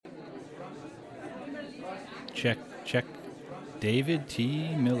Check, check. David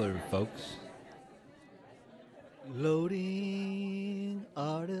T. Miller, folks. Loading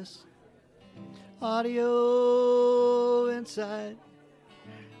artist, audio inside.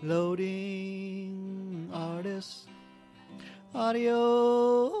 Loading artist,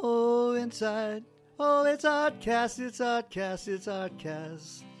 audio inside. Oh, it's Artcast, it's Artcast, it's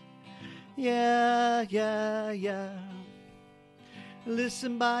Artcast. Yeah, yeah, yeah.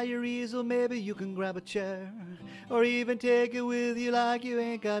 Listen by your easel, maybe you can grab a chair, or even take it with you like you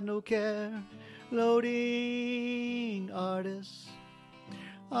ain't got no care. Loading artists,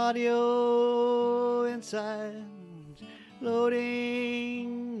 audio inside.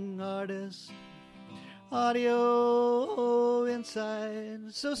 Loading artists, audio inside.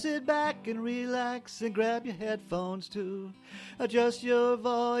 So sit back and relax and grab your headphones too. Adjust your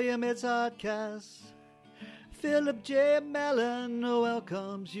volume, it's Artcast. Philip J. Mellon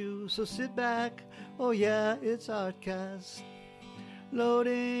welcomes you, so sit back. Oh yeah, it's Artcast.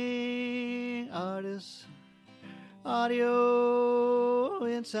 Loading artists, audio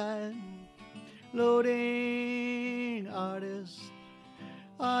inside. Loading artists,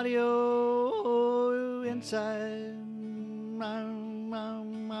 audio inside.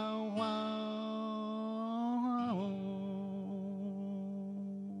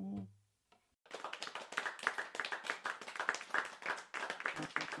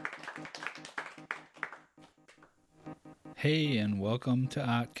 Hey, and welcome to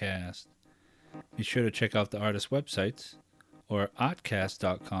Artcast. Be sure to check out the artist websites or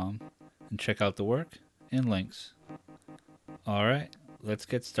artcast.com and check out the work and links. All right, let's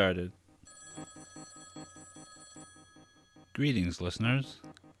get started. Greetings, listeners.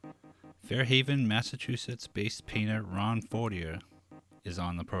 Fairhaven, Massachusetts-based painter Ron Fortier is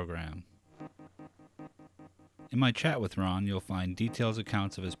on the program. In my chat with Ron, you'll find detailed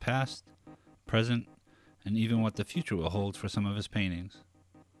accounts of his past, present, and even what the future will hold for some of his paintings,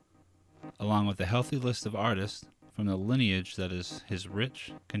 along with a healthy list of artists from the lineage that is his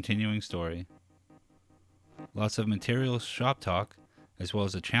rich, continuing story. Lots of material shop talk, as well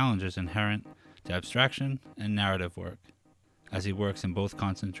as the challenges inherent to abstraction and narrative work, as he works in both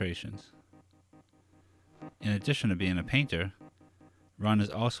concentrations. In addition to being a painter, Ron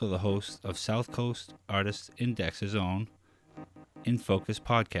is also the host of South Coast Artists Index's own In Focus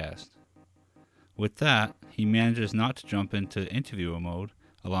podcast. With that, he manages not to jump into interviewer mode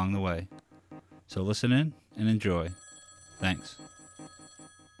along the way. So listen in and enjoy. Thanks.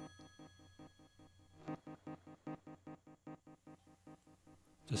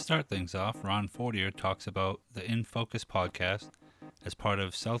 To start things off, Ron Fortier talks about the In Focus podcast as part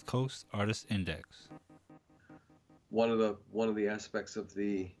of South Coast Artists Index. One of the aspects of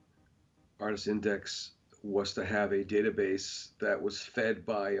the Artist Index was to have a database that was fed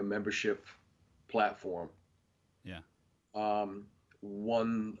by a membership platform. Yeah.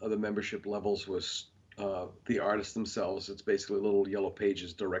 One of the membership levels was the artists themselves. It's basically a little Yellow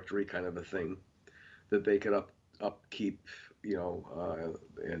Pages directory kind of a thing that they could upkeep,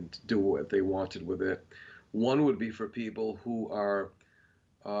 and do what they wanted with it. One would be for people who are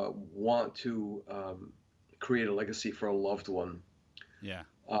want to create a legacy for a loved one. Yeah.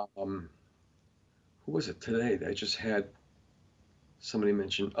 Who was it today? I just had somebody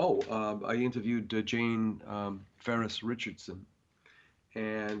mention, I interviewed Jane Ferris Richardson,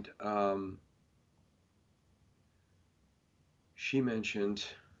 and she mentioned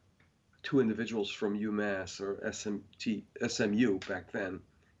two individuals from UMass or SMU back then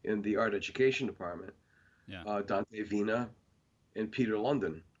in the art education department, Dante Vina and Peter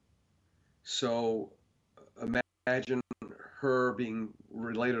London. So imagine her being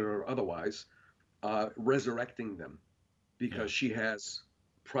related or otherwise, resurrecting them, because she has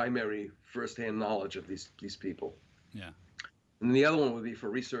primary firsthand knowledge of these people. Yeah. And the other one would be for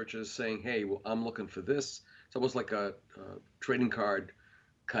researchers saying, hey, well, I'm looking for this. It's almost like a trading card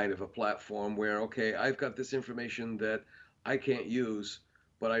kind of a platform where, okay, I've got this information that I can't use,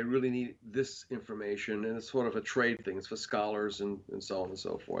 but I really need this information. And it's sort of a trade thing. It's for scholars and so on and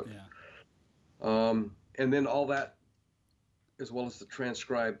so forth. Yeah. And then all that, as well as the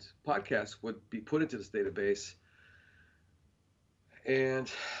transcribed podcast, would be put into this database. And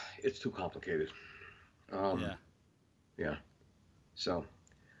it's too complicated. Yeah. So.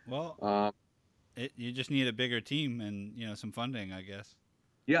 Well, you just need a bigger team and some funding, I guess.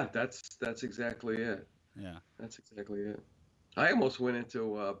 Yeah, that's exactly it. Yeah. That's exactly it. I almost went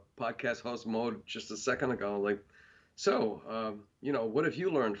into podcast host mode just a second ago. Like, so, what have you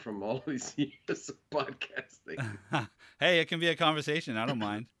learned from all these years of podcasting? Hey, it can be a conversation. I don't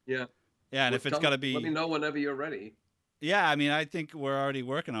mind. Yeah. Yeah, and if it's got to be... Let me know whenever you're ready. Yeah, I mean, I think we're already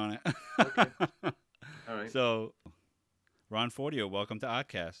working on it. Okay. All right. So, Ron Fortier, welcome to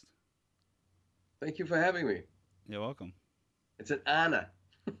Oddcast. Thank you for having me. You're welcome. It's an honor.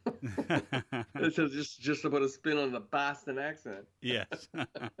 This is just about a spin on the Boston accent. Yes.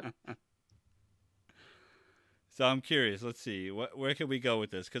 So I'm curious. Let's see. Where can we go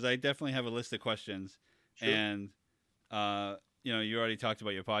with this? Because I definitely have a list of questions, Sure. and you already talked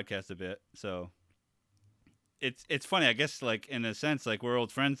about your podcast a bit, so it's funny. I guess, like, in a sense, like, we're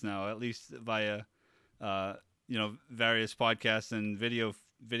old friends now, at least via various podcasts and video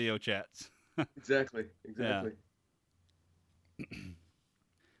chats. Exactly. Yeah.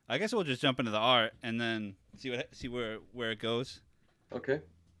 I guess we'll just jump into the art and then see where it goes. Okay.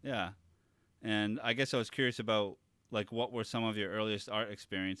 Yeah. And I guess I was curious about, like, what were some of your earliest art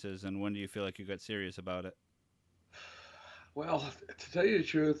experiences, and when do you feel like you got serious about it? Well, to tell you the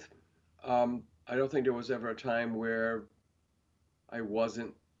truth, I don't think there was ever a time where I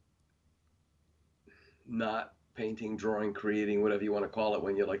wasn't not painting, drawing, creating, whatever you want to call it,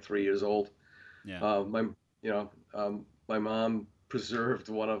 when you're like 3 years old. Yeah. My mom preserved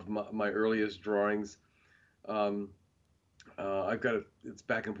one of my earliest drawings. Um, I've got it. It's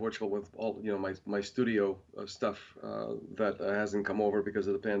back in Portugal with all my studio stuff that hasn't come over because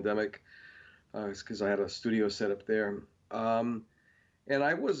of the pandemic. It's because I had a studio set up there. And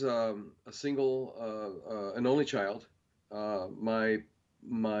I was a single, an only child. My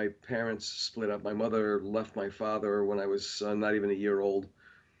parents split up. My mother left my father when I was not even a year old,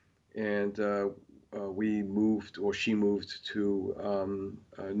 and we moved, or she moved to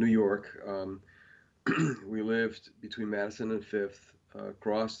New York. We lived between Madison and Fifth,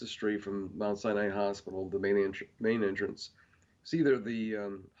 across the street from Mount Sinai Hospital, the main entrance. It's either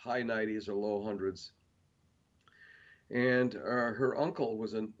the high 90s or low hundreds. And her uncle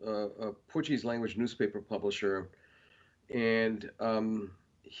was a Portuguese language newspaper publisher, and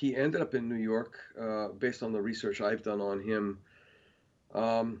he ended up in New York based on the research I've done on him.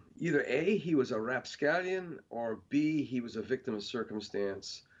 Either A, he was a rapscallion, or B, he was a victim of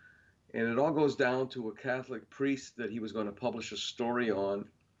circumstance. And it all goes down to a Catholic priest that he was going to publish a story on,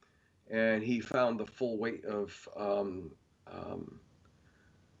 and he found the full weight of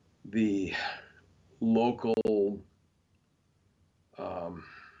the local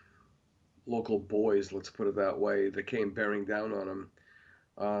local boys, let's put it that way, that came bearing down on him.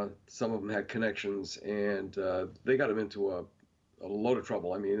 Some of them had connections, and they got him into a load of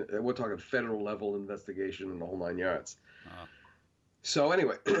trouble. I mean, we're talking federal level investigation and the whole 9 yards. So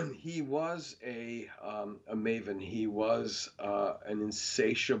anyway, he was a maven. He was an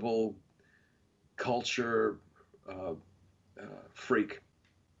insatiable culture freak,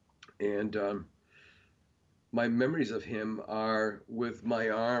 and my memories of him are with my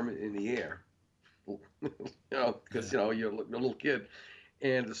arm in the air, because you're a little kid,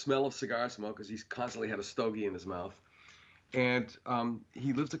 and the smell of cigar smoke, because he's constantly had a stogie in his mouth. And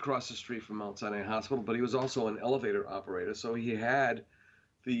he lived across the street from Mount Sinai Hospital, but he was also an elevator operator. So he had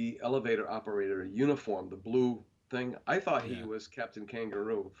the elevator operator uniform, the blue thing. I thought he was Captain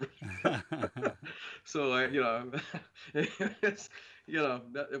Kangaroo. So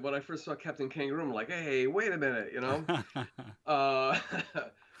when I first saw Captain Kangaroo, I'm like, hey, wait a minute,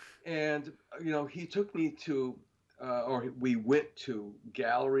 and he took me to, or we went to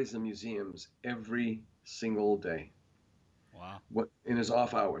galleries and museums every single day. Wow. In his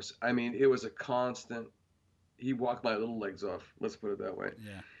off hours. I mean, it was a constant. He walked my little legs off. Let's put it that way.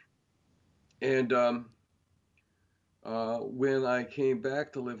 Yeah. And when I came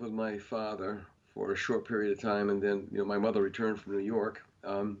back to live with my father for a short period of time, and then my mother returned from New York,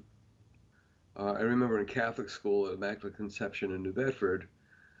 I remember in Catholic school at Immaculate Conception in New Bedford,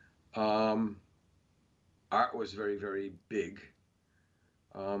 art was very, very big.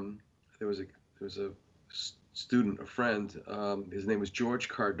 There was a student, a friend. His name was George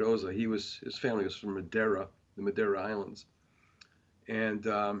Cardoza. His family was from Madeira, the Madeira Islands, and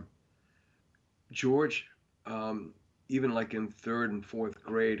George, even like in 3rd and 4th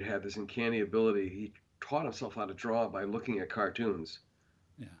grade, had this uncanny ability. He taught himself how to draw by looking at cartoons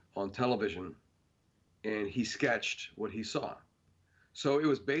on television, and he sketched what he saw. So it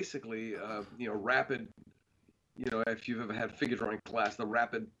was basically, rapid. If you've ever had figure drawing class, the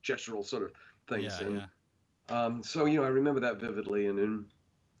rapid gestural sort of things. So I remember that vividly. And then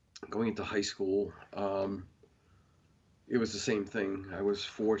going into high school, it was the same thing. I was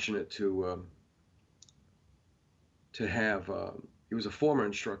fortunate to have. He was a former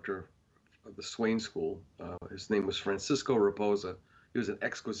instructor of the Swain School. His name was Francisco Raposa. He was an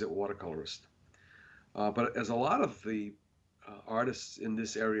exquisite watercolorist. But as a lot of the artists in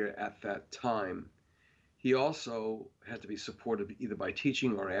this area at that time, he also had to be supported either by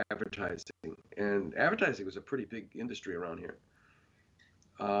teaching or advertising. and advertising was a pretty big industry around here.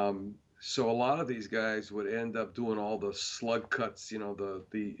 So a lot of these guys would end up doing all the slug cuts,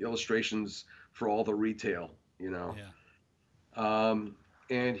 the illustrations for all the retail, Yeah.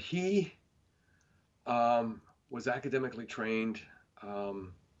 And he was academically trained.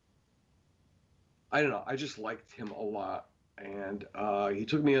 I don't know. I just liked him a lot, and he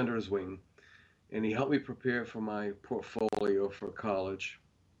took me under his wing, and he helped me prepare for my portfolio for college.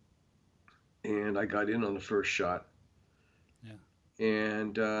 And I got in on the first shot. Yeah.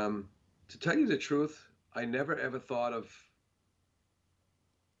 And to tell you the truth, I never ever thought of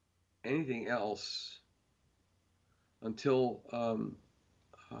anything else until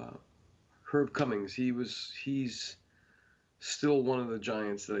uh, Herb Cummings. He's still one of the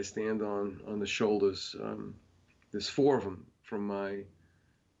giants that I stand on the shoulders. There's four of them from my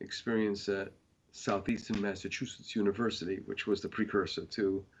experience at Southeastern Massachusetts University, which was the precursor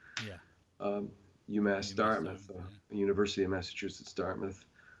to Yeah. UMass Dartmouth, University of Massachusetts Dartmouth.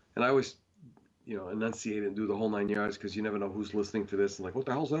 And I always, enunciate and do the whole 9 yards because you never know who's listening to this and like, what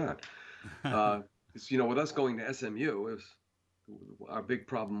the hell's that? With us going to SMU, our big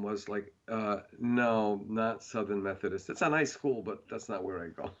problem was like, no, not Southern Methodist. It's a nice school, but that's not where I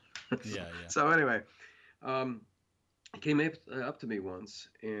go. Yeah. So anyway, he came up to me once,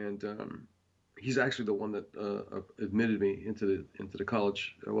 and he's actually the one that admitted me into the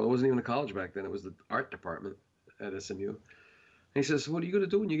college. Well, it wasn't even a college back then; it was the art department at SMU. And he says, "What are you going to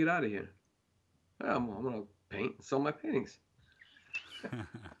do when you get out of here?" I'm going to paint and sell my paintings.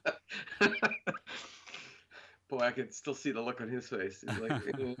 Boy, I could still see the look on his face. He's like,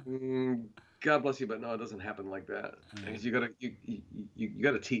 "God bless you, but no, it doesn't happen like that. Because you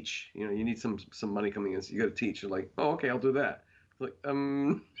gotta teach. You need some money coming in, so you gotta teach." You're like, "Oh, okay, I'll do that." It's like,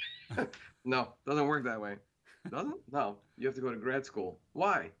 no, doesn't work that way. Doesn't? No, you have to go to grad school.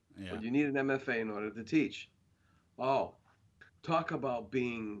 Why? Yeah. Well, you need an MFA in order to teach. Oh, talk about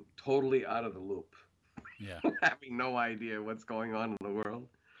being totally out of the loop. Yeah. Having no idea what's going on in the world.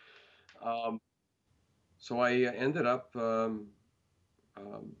 So I ended up.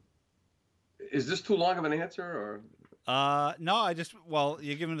 Is this too long of an answer, or? No,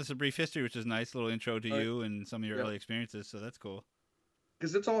 you're giving us a brief history, which is nice, a little intro to you and some of your early experiences, so that's cool.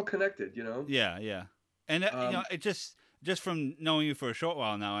 Because it's all connected, Yeah. And it just from knowing you for a short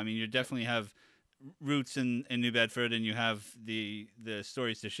while now, I mean, you definitely have roots in New Bedford, and you have the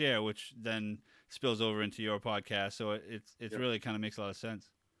stories to share, which then spills over into your podcast. So it's really kind of makes a lot of sense.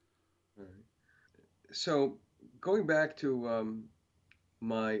 All right. So going back to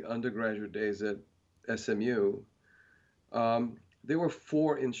my undergraduate days at SMU, there were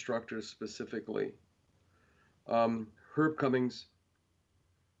four instructors specifically. Herb Cummings,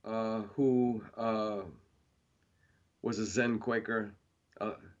 who was a Zen Quaker.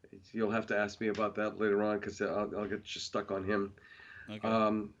 You'll have to ask me about that later on because I'll get just stuck on him.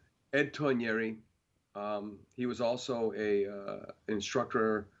 Okay. Ed Tonieri, he was also an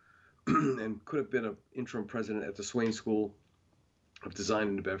instructor and could have been an interim president at the Swain School of Design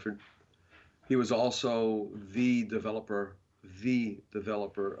in New Bedford. He was also the developer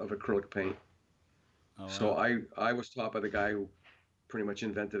of acrylic paint. Oh, wow. So I was taught by the guy who pretty much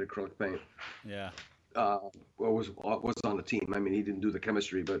invented acrylic paint. Yeah. Was on the team. I mean, he didn't do the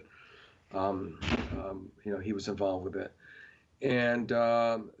chemistry, but he was involved with it. And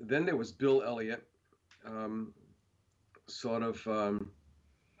then there was Bill Elliott, he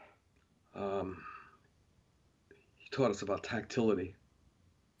taught us about tactility.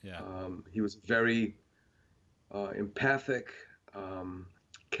 Yeah. He was very empathic,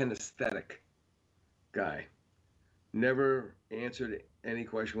 kinesthetic guy. Never answered any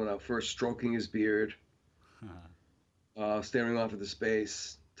question without first stroking his beard, staring off into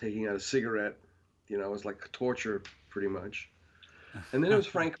space, taking out a cigarette. It was like torture, pretty much. And then there was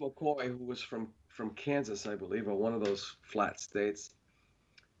Frank McCoy, who was from Kansas, I believe, or one of those flat states.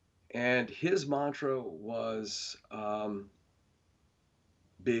 And his mantra was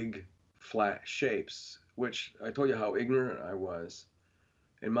big, flat shapes, which I told you how ignorant I was.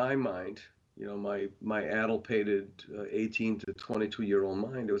 In my mind, my addle-pated 18 to 22-year-old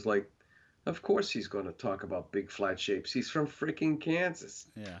mind, it was like, of course he's going to talk about big, flat shapes. He's from freaking Kansas.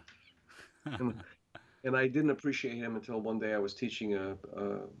 Yeah. And I didn't appreciate him until one day I was teaching a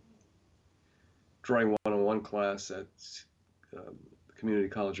drawing 101 class at Community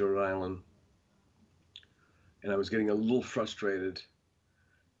College of Rhode Island. And I was getting a little frustrated.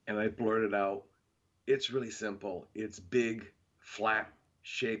 And I blurted out, "It's really simple. It's big, flat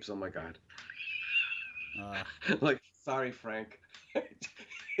shapes." Oh my God. Like, sorry, Frank.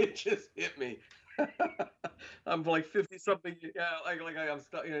 It just hit me. I'm like 50 something. Yeah, like I'm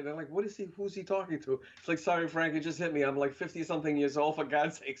stuck. You know, they're like, what is he? Who's he talking to? It's like, sorry, Frank, it just hit me. I'm like 50 something years old, for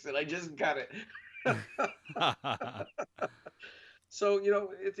God's sakes, and I just got it. So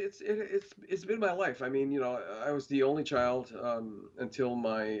it's been my life. I mean, I was the only child until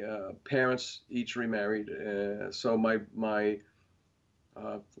my parents each remarried. So my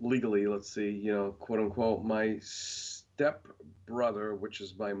legally, let's see, quote unquote, my step brother, which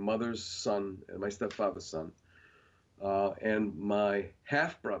is my mother's son and my stepfather's son, and my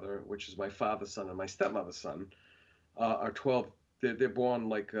half brother, which is my father's son and my stepmother's son, are 12. They're born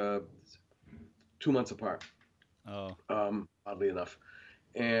like 2 months apart, Oh, oddly enough.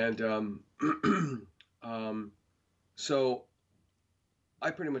 And um, so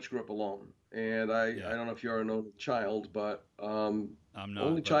I pretty much grew up alone. And I yeah. don't know if you're an only child, but I'm only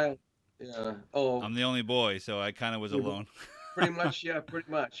not, but child. Yeah. Oh, I'm the only boy, so I kind of was only boy. alone. Pretty much, yeah, pretty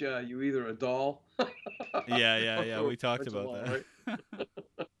much, yeah. You either a doll Yeah, yeah, yeah. or We talked a about wall, right? that.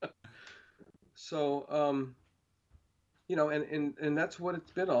 So, and that's what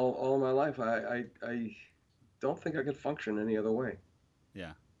it's been all my life. I don't think I could function any other way.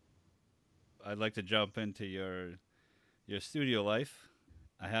 Yeah. I'd like to jump into your studio life.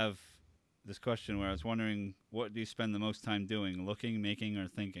 I have this question where I was wondering, what do you spend the most time doing? Looking, making, or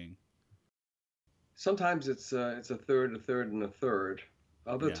thinking? Sometimes it's a third, a third, and a third.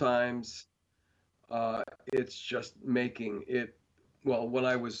 Other Yeah. times, it's just making it. Well, when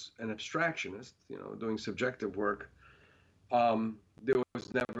I was an abstractionist, doing subjective work, there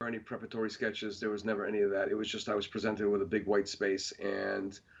was never any preparatory sketches. There was never any of that. It was just I was presented with a big white space,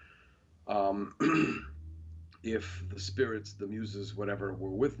 and um, if the spirits, the muses, whatever, were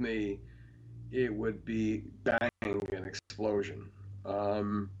with me, it would be bang, an explosion.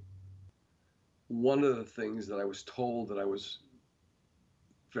 Um, One of the things that I was told that I was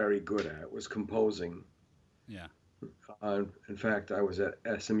very good at was composing. Yeah. In fact, I was at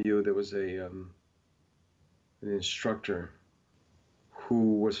SMU. There was an instructor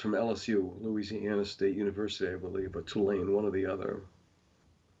who was from LSU, Louisiana State University, I believe, or Tulane, one or the other.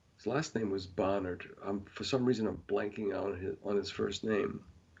 His last name was Bonnard. For some reason, I'm blanking out on his first name.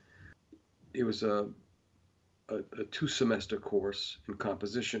 It was a 2 semester course in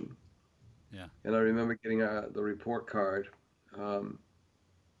composition, Yeah. and I remember getting the report card um,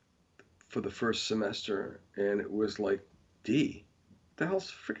 for the first semester, and it was like D. The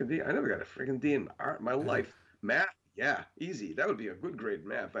hell's freaking D? I never got a freaking D in art in my life. Math, yeah, easy. That would be a good grade in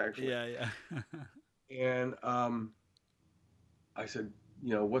math, actually. Yeah, yeah. And I said,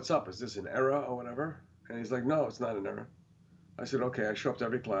 what's up? Is this an error or whatever? And he's like, no, it's not an error. I said, okay. I show up to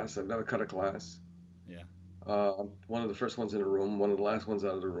every class. I've never cut a class. Yeah. One of the first ones in the room, one of the last ones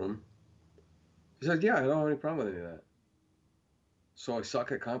out of the room. He said, yeah, I don't have any problem with any of that. So I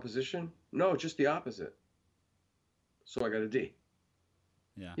suck at composition? No, just the opposite. So I got a D.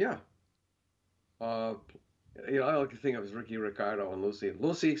 Yeah. Yeah. Uh, I like to think of as Ricky Ricardo and Lucy.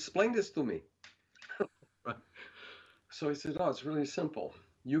 Lucy, explain this to me. So he said, oh, it's really simple.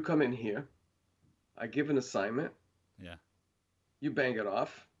 You come in here, I give an assignment, Yeah. you bang it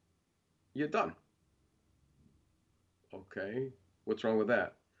off, you're done. Okay, what's wrong with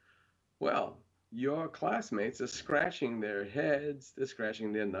that? Well, your classmates are scratching their heads, they're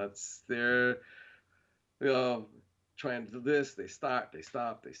scratching their nuts, they're you know, trying to do this, they start, they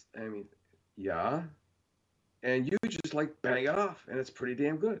stop, I mean, yeah. And you just like bang it off, and it's pretty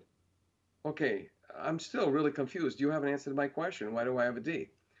damn good. Okay, I'm still really confused. You haven't answered my question. Why do I have a D?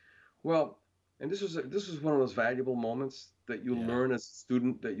 Well, and this was one of those valuable moments that you Yeah. learn as a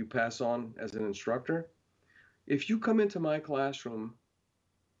student that you pass on as an instructor. If you come into my classroom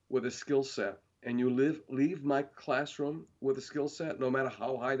with a skill set and you leave my classroom with a skill set, no matter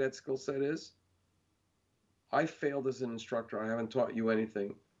how high that skill set is, I failed as an instructor. I haven't taught you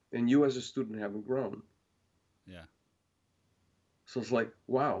anything, and you as a student haven't grown. Yeah. So it's like,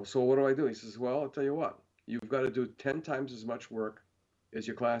 wow. So what do I do? He says, well, I'll tell you what. You've got to do 10 times as much work as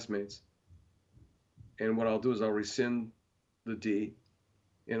your classmates. And what I'll do is I'll rescind the D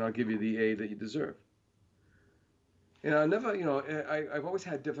and I'll give you the A that you deserve. And I never, I've always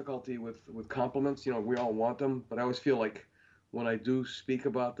had difficulty with compliments. We all want them, but I always feel like when I do speak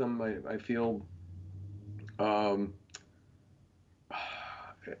about them, I feel um,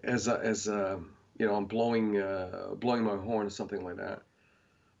 I'm blowing my horn or something like that.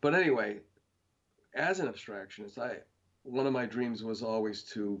 But anyway, as an abstractionist, one of my dreams was always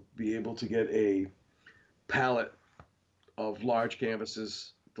to be able to get a palette of large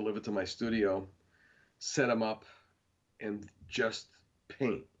canvases delivered to my studio, set them up, and just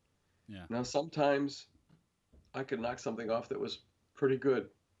paint. Yeah. Now, sometimes I could knock something off that was pretty good.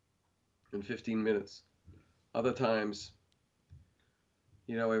 in 15 minutes. Other times,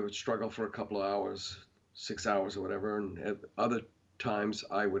 I would struggle for a couple of hours, 6 hours or whatever. And at other times,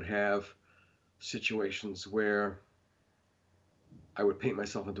 I would have situations where I would paint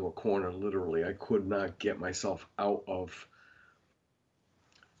myself into a corner, literally. I could not get myself out of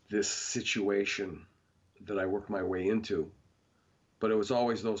this situation that I worked my way into. But it was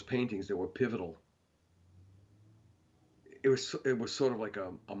always those paintings that were pivotal. It was sort of like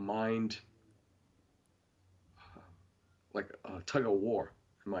a mind, like a tug of war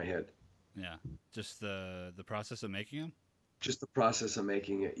in my head. Yeah. Just the process of making them? Just the process of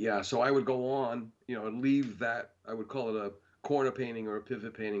making it. Yeah. So I would go on, leave that, I would call it a corner painting or a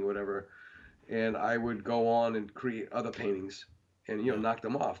pivot painting, whatever. And I would go on and create other paintings and, Yeah. knock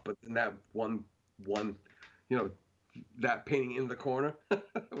them off. But then that one, you know, that painting in the corner,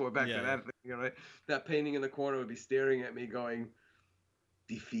 we're back to Yeah. that thing, right? That painting in the corner would be staring at me going,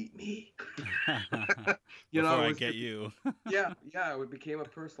 defeat me. Before I it get you. yeah, it became a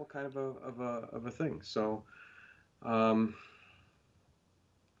personal kind of a thing. So, um,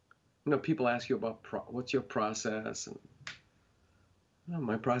 people ask you about what's your process, and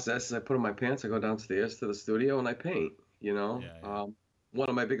my process is I put on my pants, I go downstairs to the studio, and I paint. Yeah. One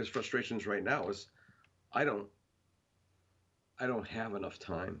of my biggest frustrations right now is I don't I don't have enough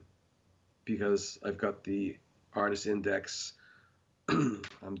time because I've got the artist index.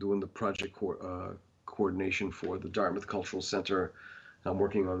 I'm doing the project coordination for the Dartmouth Cultural Center. I'm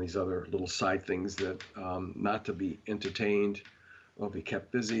working on these other little side things that not to be entertained or be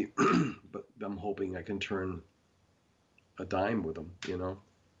kept busy, but I'm hoping I can turn a dime with them. Yeah.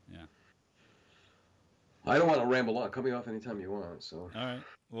 I don't want to ramble on. Cut me off anytime you want. So. All right.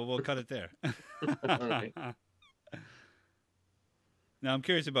 Well, we'll cut it there. All right. Now, I'm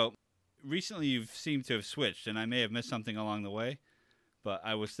curious about recently you've seemed to have switched, and I may have missed something along the way, but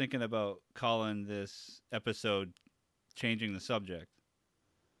I was thinking about calling this episode Changing the Subject.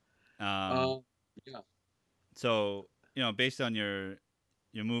 Yeah. So, based on your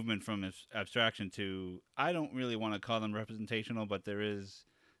movement from abstraction to, I don't really want to call them representational, but there is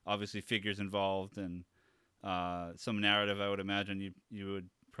obviously figures involved and some narrative, I would imagine you would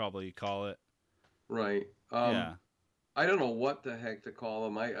probably call it. Right. Yeah. I don't know what the heck to call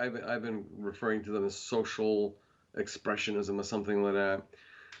them. I've been referring to them as social expressionism or something like that.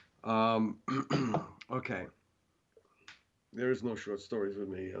 Okay. There's no short stories with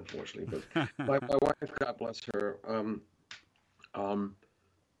me, unfortunately. But my wife, God bless her,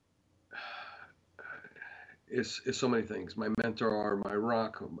 is so many things. My mentor, my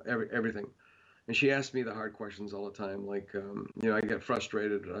rock, everything. And she asks me the hard questions all the time. Like, I get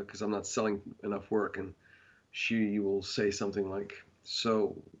frustrated because I'm not selling enough work, and she will say something like,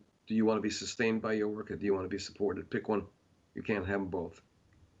 "So, do you want to be sustained by your work, or do you want to be supported? Pick one. You can't have them both."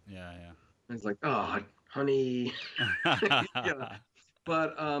 Yeah. And it's like, "Oh, honey."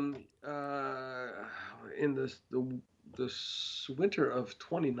 But in this winter of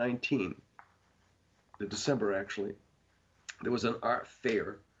 2019, the December actually, there was an art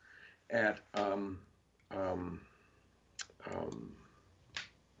fair at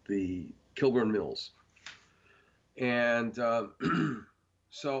the Kilburn Mills, and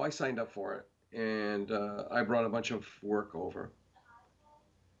so I signed up for it, and I brought a bunch of work over.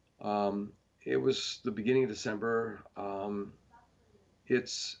 It was the beginning of December.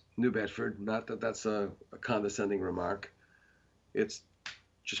 It's New Bedford. Not that that's a condescending remark. It's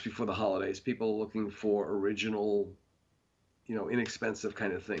just before the holidays. People looking for original, inexpensive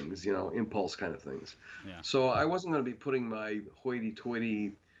kind of things, impulse kind of things. Yeah. So I wasn't going to be putting my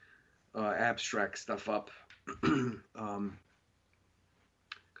hoity-toity abstract stuff up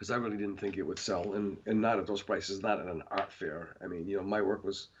because I really didn't think it would sell, and not at those prices, not at an art fair. I mean, my work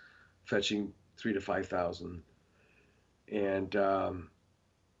was fetching $3,000 to $5,000, and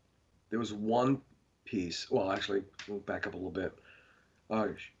there was one piece. Well, actually, we'll back up a little bit.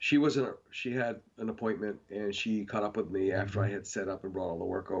 She had an appointment, and she caught up with me after I had set up and brought all the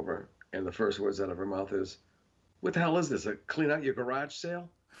work over. And the first words out of her mouth is, "What the hell is this? A clean out your garage sale?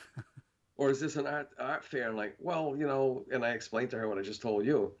 Or is this an art fair?" And like, well, and I explained to her what I just told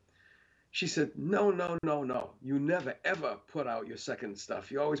you. She said, "No, no, no, no. You never, ever put out your second stuff.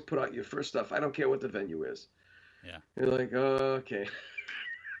 You always put out your first stuff. I don't care what the venue is." Yeah. You're like, oh, okay.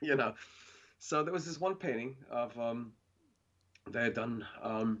 So there was this one painting of that I had done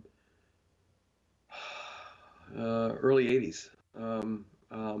early 80s.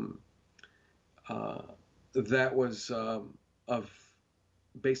 That was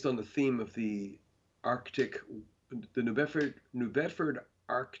based on the theme of the New Bedford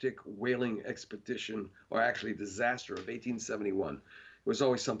Arctic whaling expedition, or actually disaster of 1871. was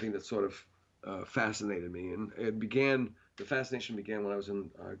always something that sort of fascinated me. And the fascination began when I was in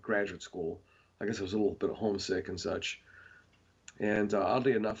graduate school. I guess I was a little bit homesick and such. And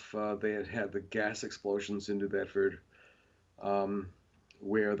oddly enough, they had the gas explosions in New Bedford, um,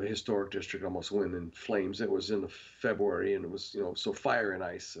 where the historic district almost went in flames. It was in February, and it was, so fire and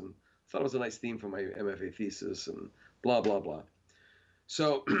ice. And I thought it was a nice theme for my MFA thesis and blah, blah, blah.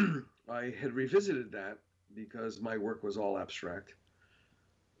 So I had revisited that because my work was all abstract.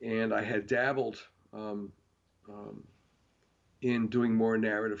 And I had dabbled um, um, in doing more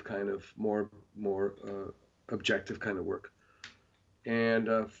narrative kind of, more objective kind of work. And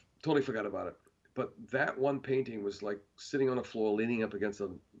totally forgot about it. But that one painting was like sitting on a floor, leaning up against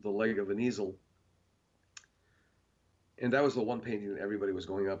the leg of an easel. And that was the one painting that everybody was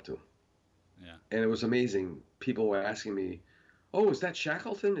going up to. Yeah. And it was amazing. People were asking me, "Oh, is that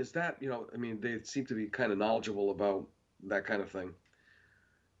Shackleton? Is that, I mean, they seem to be kind of knowledgeable about that kind of thing."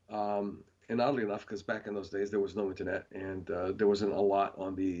 And oddly enough, because back in those days there was no internet, and there wasn't a lot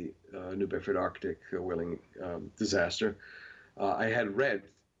on the New Bedford Arctic whaling disaster. I had read,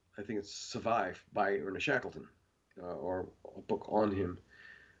 I think it's Survive by Ernest Shackleton, or a book on him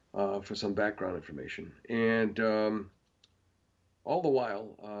for some background information. And all the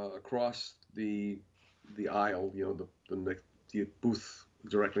while, across the aisle, the booth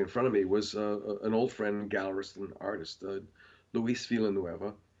directly in front of me was an old friend, gallerist and artist, Luis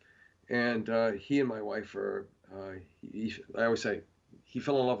Villanueva. And he and my wife are, I always say, he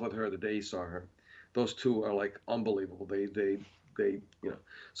fell in love with her the day he saw her. Those two are like unbelievable. They,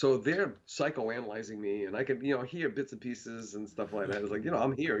 so they're psychoanalyzing me, and I could, hear bits and pieces and stuff like that. It's like,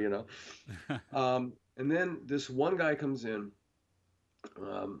 I'm here, and then this one guy comes in,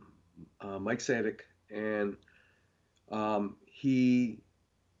 Mike Sadik, and he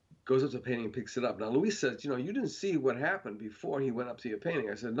goes up to the painting and picks it up. Now, Luis says, you didn't see what happened before he went up to your painting.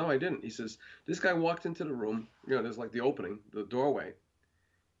 I said, no, I didn't. He says, this guy walked into the room, there's like the opening, the doorway.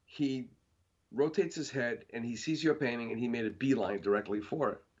 He rotates his head and he sees your painting and he made a beeline directly for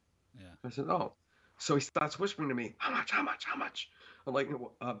it. Yeah. I said, oh. So he starts whispering to me, how much, how much, how much? I'm like,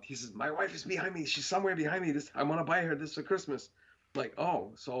 he says, my wife is behind me. She's somewhere behind me. I want to buy her this for Christmas. I'm like,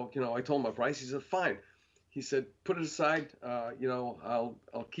 oh. So, I told him a price. He said, fine. He said, put it aside. I'll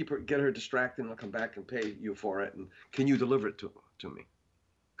get her distracted, and I'll come back and pay you for it. And can you deliver it to me?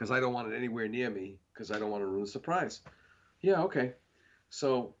 Because I don't want it anywhere near me, because I don't want to ruin the surprise. Yeah, okay.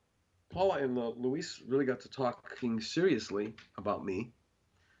 So Paula and Luis really got to talking seriously about me,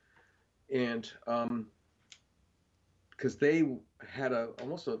 and because they had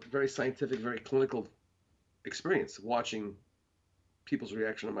almost a very scientific, very clinical experience watching people's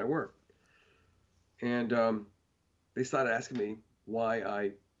reaction to my work. And they started asking me why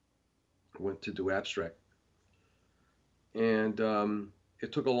I went to do abstract. And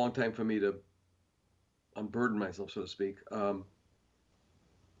it took a long time for me to unburden myself, so to speak.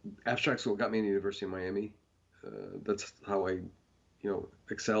 Abstract school got me in the University of Miami. That's how I,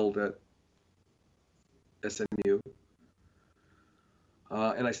 excelled at SMU.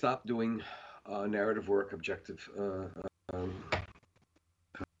 And I stopped doing narrative work, objective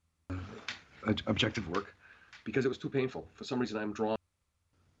work, because it was too painful. For some reason, I'm drawn.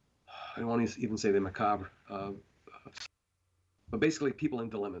 I don't want to even say the macabre, but basically, people in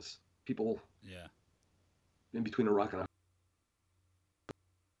dilemmas, people in between a rock and a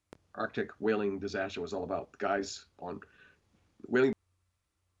Arctic whaling disaster was all about guys on whaling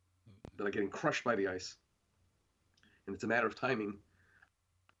that are getting crushed by the ice, and it's a matter of timing.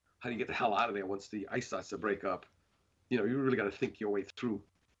 How do you get the hell out of there once the ice starts to break up? You really got to think your way through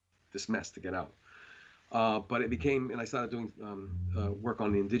this mess to get out. But it became, and I started doing work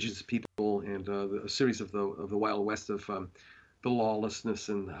on the indigenous people and a series of the Wild West of the lawlessness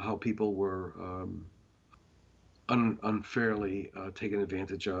and how people were unfairly taken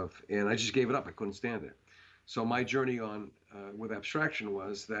advantage of. And I just gave it up. I couldn't stand it. So my journey on with abstraction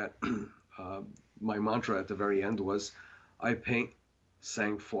was that my mantra at the very end was, I paint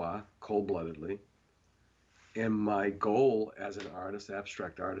sang-froid, cold-bloodedly. And my goal as an artist,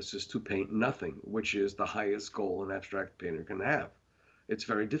 abstract artist, is to paint nothing, which is the highest goal an abstract painter can have. It's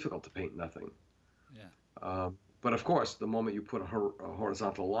very difficult to paint nothing. Yeah. But of course, the moment you put a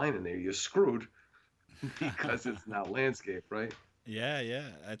horizontal line in there, you're screwed because it's now landscape, right?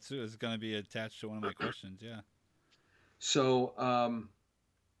 Yeah. That's going to be attached to one of my questions. Yeah. So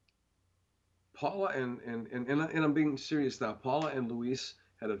Paula and I'm being serious now. Paula and Luis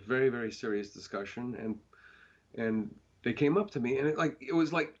had a very, very serious discussion, and they came up to me, and it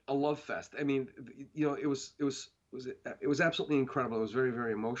was like a love fest. I mean, it was absolutely incredible. It was very,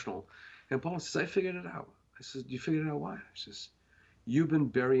 very emotional. And Paula says, I figured it out. I said, you figured it out why? She says, You've been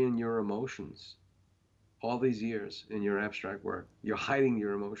burying your emotions all these years in your abstract work. You're hiding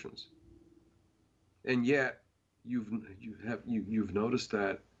your emotions, and yet you've noticed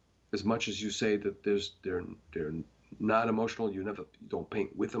that as much as you say that they're not emotional, you don't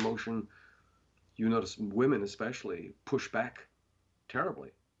paint with emotion. You notice women especially push back terribly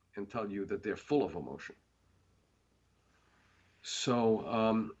and tell you that they're full of emotion.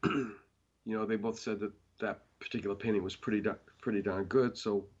 So they both said that that particular painting was pretty darn good.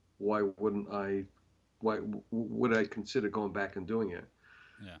 So why wouldn't I? Why would I consider going back and doing it?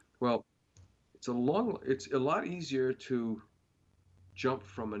 Yeah. Well, it's a lot easier to jump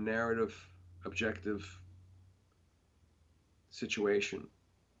from a narrative, objective situation,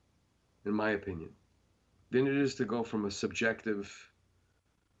 in my opinion, than it is to go from a subjective,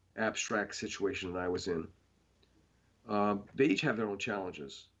 abstract situation that I was in. They each have their own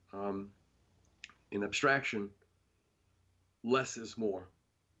challenges. In abstraction, less is more.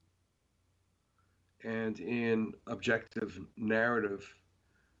 And in objective narrative,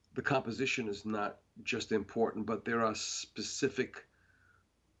 the composition is not just important, but there are specific,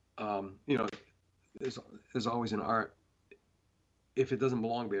 um, you know, there's always in art, if it doesn't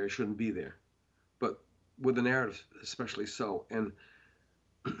belong there, it shouldn't be there. But with the narrative, especially so. And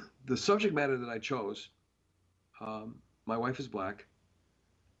the subject matter that I chose, my wife is black,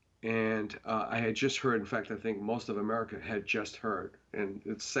 and I had just heard, in fact, I think most of America had just heard, and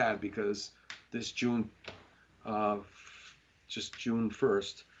it's sad because this June, uh, just June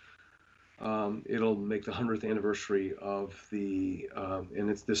 1st, it'll make the 100th anniversary of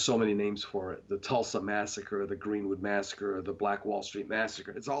and there's so many names for it: the Tulsa Massacre, the Greenwood Massacre, the Black Wall Street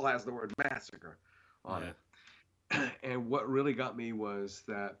Massacre. It all has the word massacre on it. And what really got me was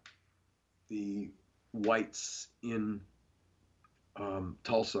that the whites in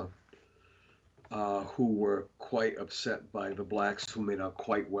Tulsa, who were quite upset by the blacks who made out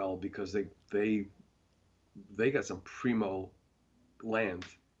quite well because they got some primo land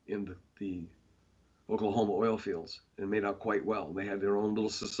in the Oklahoma oil fields and made out quite well. They had their own little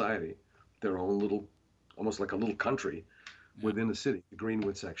society, their own little, almost like a little country within the city, the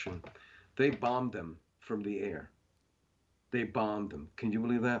Greenwood section. They bombed them from the air. They bombed them. Can you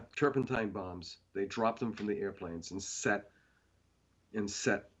believe that? Turpentine bombs. They dropped them from the airplanes and set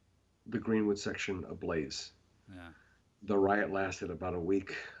the Greenwood section ablaze. Yeah. The riot lasted about a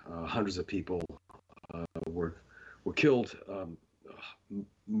week. Hundreds of people were killed.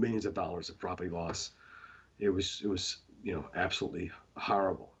 Millions of dollars of property loss. It was absolutely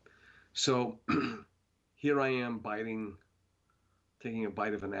horrible. So here I am taking a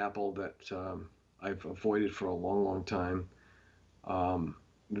bite of an apple that I've avoided for a long, long time.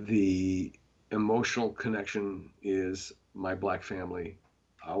 The emotional connection is my black family,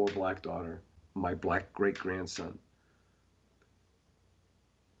 our black daughter, my black great-grandson.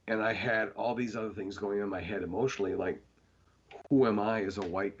 And I had all these other things going on in my head emotionally, like, who am I as a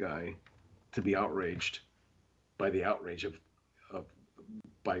white guy to be outraged by the outrage of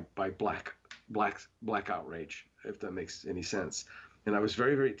by black outrage, if that makes any sense. And I was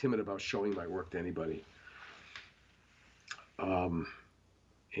very, very timid about showing my work to anybody.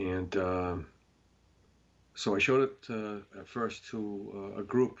 So I showed it at first to a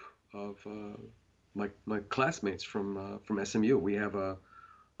group of my classmates from SMU. We have a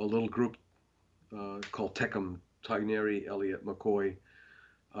little group called Tecum: Togneri, Elliott, McCoy,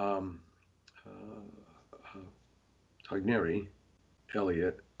 Togneri,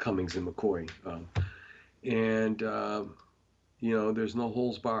 Elliott, Cummings, and McCoy. There's no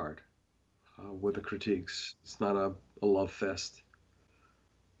holes barred with the critiques. It's not a love fest.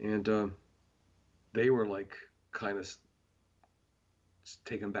 And they were like kind of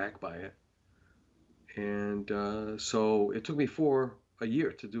taken back by it. And so it took me a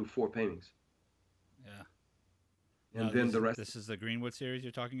year to do 4 paintings. Yeah. And now, then the rest. This is the Greenwood series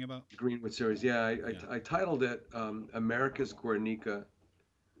you're talking about? Greenwood series, yeah. I titled it America's Guernica,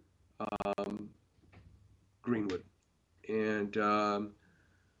 Greenwood. And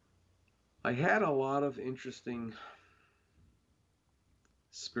I had a lot of interesting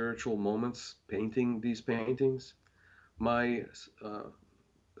spiritual moments painting these paintings. My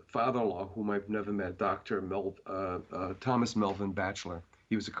father-in-law, whom I've never met, Dr. Thomas Melvin Batchelor,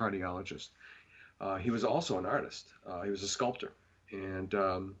 he was a cardiologist. He was also an artist. He was a sculptor. And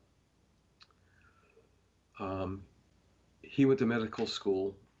he went to medical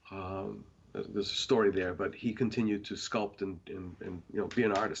school. There's a story there, but he continued to sculpt and be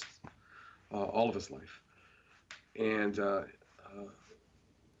an artist all of his life. And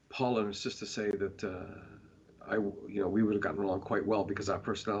Paula and her sister say that we would have gotten along quite well because our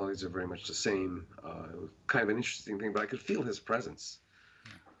personalities are very much the same. It was kind of an interesting thing, but I could feel his presence.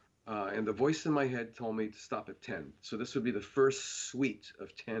 And the voice in my head told me to stop at 10. So this would be the first suite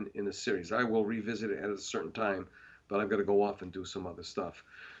of 10 in the series. I will revisit it at a certain time, but I've got to go off and do some other stuff.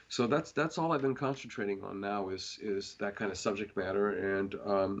 So that's all I've been concentrating on now is that kind of subject matter. And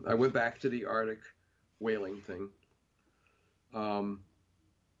I went back to the Arctic whaling thing.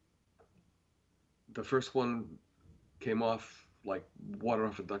 The first one came off like water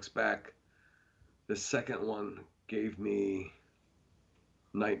off a duck's back. The second one gave me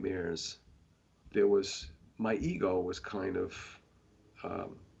nightmares. My ego was kind of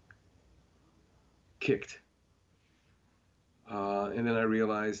kicked. And then I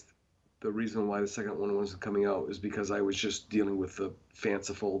realized the reason why the second one wasn't coming out is because I was just dealing with the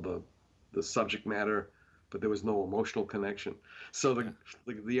fanciful, the subject matter, but there was no emotional connection. So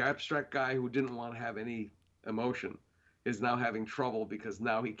the abstract guy who didn't want to have any emotion is now having trouble because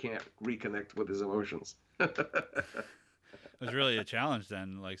now he can't reconnect with his emotions. It was really a challenge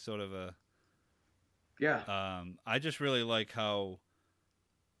then, like sort of a. Yeah. I just really like how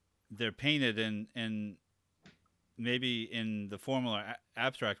they're painted in maybe in the formal or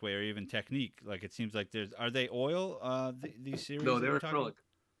abstract way or even technique. Like it seems like are they oil? These series? No, that they're we're talking acrylic. about?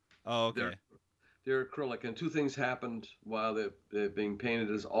 Oh, okay. They're acrylic, and two things happened while they're being painted.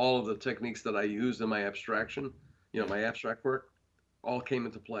 Is all of the techniques that I used in my abstraction, my abstract work, all came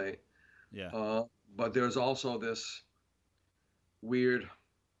into play. Yeah. But there's also this weird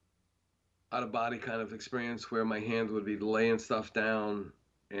out of body kind of experience where my hand would be laying stuff down,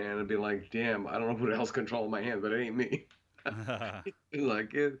 and it'd be like, damn, I don't know who the hell's controlling my hand, but it ain't me.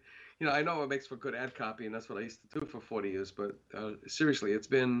 Like it, I know it makes for good ad copy, and that's what I used to do for 40 years. But seriously, it's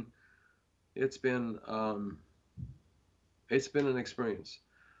been an experience.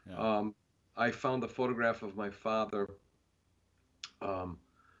 Yeah. I found the photograph of my father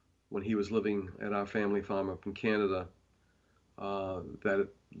when he was living at our family farm up in Canada.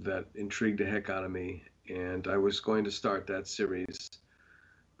 That intrigued the heck out of me, and I was going to start that series,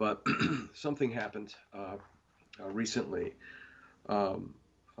 but something happened recently.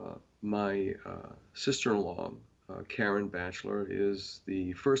 My sister-in-law, Karen Batchelor, is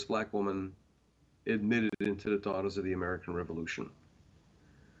the first black woman admitted into the Daughters of the American Revolution.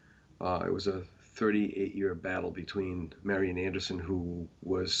 It was a 38-year battle between Marian Anderson, who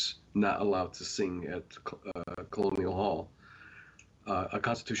was not allowed to sing at Colonial Hall, a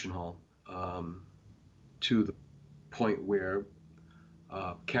Constitution Hall, to the point where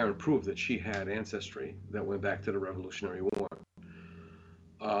Karen proved that she had ancestry that went back to the Revolutionary War.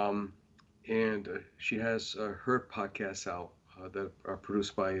 And she has her podcasts out that are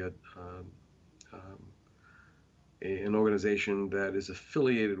produced by an organization that is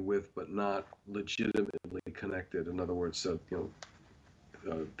affiliated with but not legitimately connected. In other words,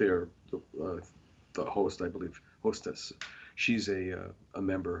 they're the host, I believe, hostess. She's a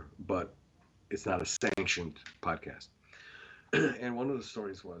member, but it's not a sanctioned podcast. And one of the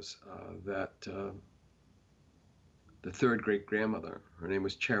stories was that the third great grandmother, her name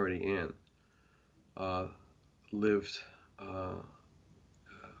was Charity Ann, lived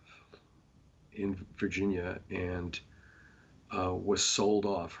in Virginia and was sold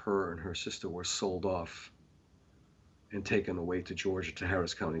off. Her and her sister were sold off and taken away to Georgia, to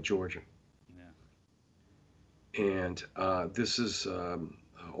Harris County, Georgia. Yeah. And this is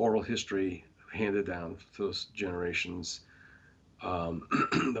oral history handed down to those generations.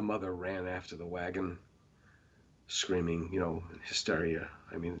 The mother ran after the wagon, screaming, hysteria.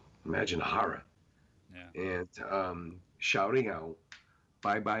 I mean, imagine the horror. Yeah. And shouting out,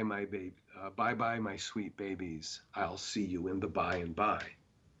 "Bye-bye, my baby. Bye-bye, my sweet babies. I'll see you in the by and by,"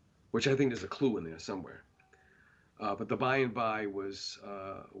 which I think there's a clue in there somewhere. But the by and by was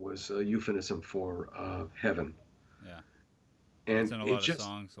a euphemism for heaven. Yeah. And it's in a lot of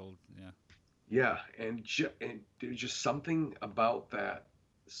songs. Yeah. Yeah, and there's just something about that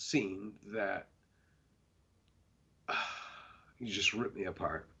scene that you just ripped me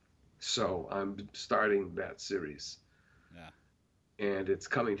apart. So I'm starting that series. Yeah. And it's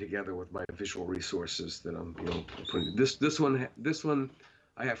coming together with my visual resources that I'm putting. This one,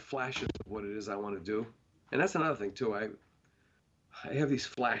 I have flashes of what it is I want to do, and that's another thing too. I have these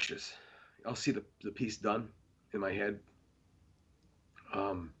flashes. I'll see the piece done in my head.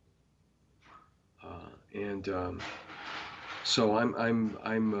 So I'm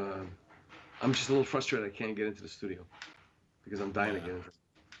just a little frustrated I can't get into the studio because I'm dying to get into it.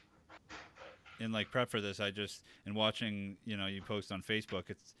 In like prep for this, in watching, you post on Facebook,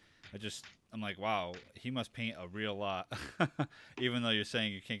 I'm like, wow, he must paint a real lot, even though you're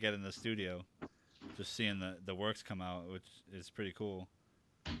saying you can't get in the studio. just seeing the works come out, which is pretty cool.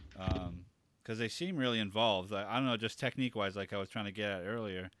 Because they seem really involved. I don't know, just technique wise, like I was trying to get at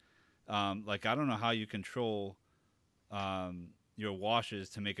earlier. Like I don't know how you control your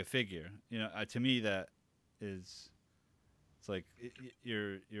washes to make a figure. You know, to me that is, it's like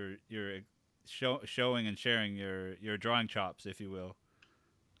you're showing and sharing your drawing chops, if you will,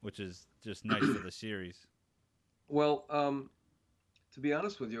 which is just nice for the series. Well, to be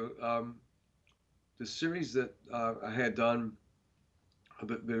honest with you, the series that I had done,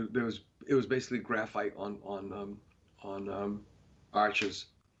 it was basically graphite on arches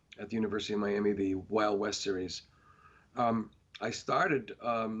at the University of Miami, the Wild West series. I started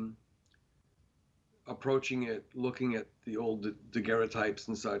approaching it, looking at the old daguerreotypes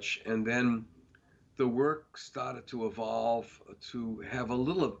and such, and then the work started to evolve to have a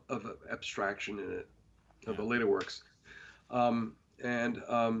little of abstraction in it, of the later works. And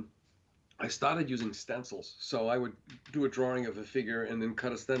I started using stencils. So I would do a drawing of a figure and then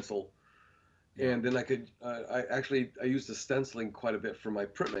cut a stencil. And then I used the stenciling quite a bit for my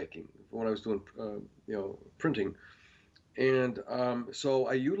printmaking when I was doing, printing. And so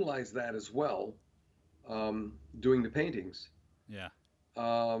I utilized that as well, doing the paintings. Yeah.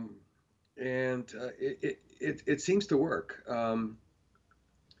 And it seems to work.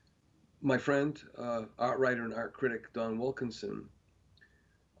 My friend, art writer and art critic Don Wilkinson,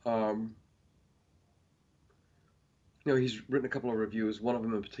 he's written a couple of reviews. One of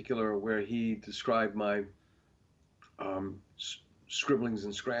them in particular, where he described my scribblings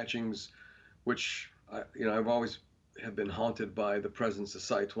and scratchings, which I've always have been haunted by the presence of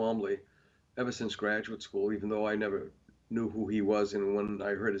Cy Twombly ever since graduate school. Even though I never knew who he was, and when I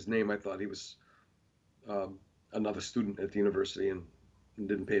heard his name, I thought he was another student at the university and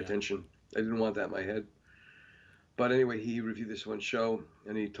didn't pay attention. I didn't want that in my head. But anyway, he reviewed this one show,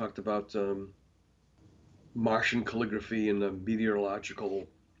 and he talked about Martian calligraphy and the meteorological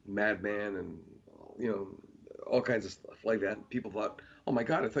madman, and all kinds of stuff like that. And people thought, "Oh my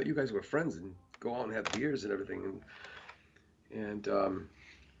God, I thought you guys were friends and go out and have beers and everything." And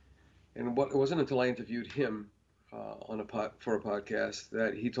what it wasn't until I interviewed him for a podcast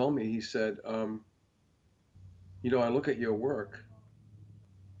that he told me. He said, "I look at your work.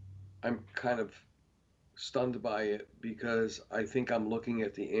 I'm kind of stunned by it because I think I'm looking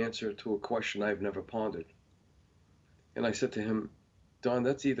at the answer to a question I've never pondered." And I said to him, "Don,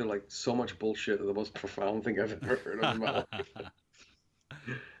 that's either like so much bullshit or the most profound thing I've ever heard of in my life."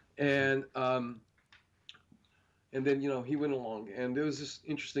 And then he went along, and there was this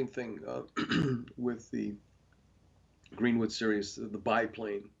interesting thing with the Greenwood series, the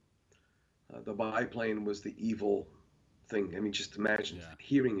biplane. The biplane was the evil thing. I mean, just imagine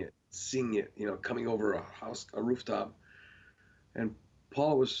hearing it, seeing it, coming over a house, a rooftop. And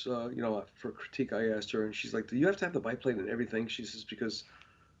Paula was, for a critique, I asked her, and she's like, "Do you have to have the biplane and everything?" She says, "Because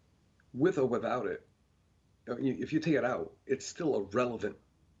with or without it, if you take it out, it's still irrelevant.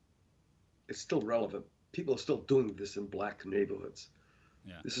 It's still relevant. People are still doing this in black neighborhoods.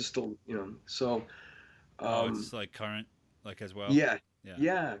 Yeah. This is still, so." It's like current, like as well. Yeah.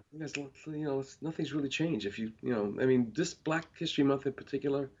 Nothing's really changed. If I mean, this Black History Month in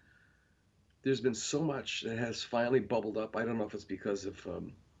particular, there's been so much that has finally bubbled up. I don't know if it's because of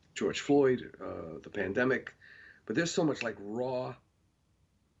George Floyd, the pandemic, but there's so much like raw,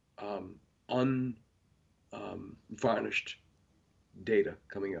 unvarnished data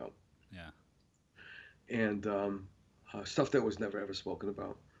coming out. Yeah. And stuff that was never ever spoken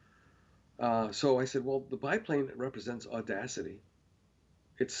about. So I said, well, the biplane represents audacity.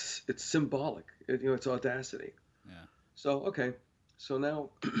 It's symbolic. It's audacity. Yeah. So okay. So now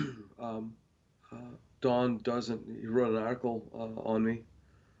Don he wrote an article on me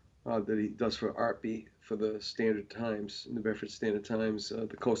that he does for Artbeat for the Standard Times, New Bedford Standard Times,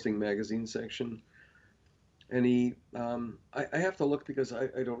 the Coasting Magazine section. And he, I have to look because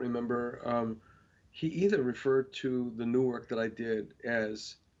I don't remember. He either referred to the new work that I did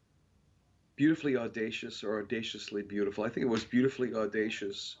as beautifully audacious or audaciously beautiful. I think it was beautifully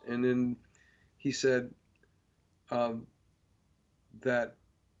audacious. And then he said that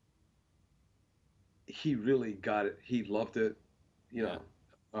he really got it. He loved it,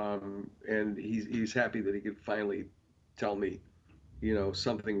 and he's happy that he could finally tell me,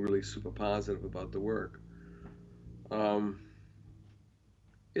 something really super positive about the work.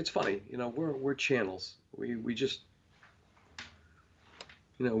 It's funny, we're channels. We just,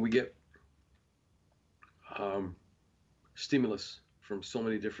 we get stimulus from so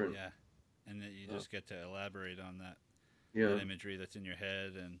many different. Yeah, and then you just get to elaborate on that, that imagery that's in your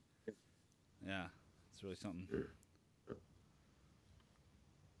head, and it's really something.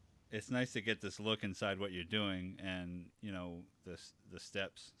 it's nice to get this look inside what you're doing, and the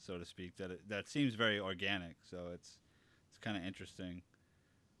steps, so to speak. That seems very organic. So it's kind of interesting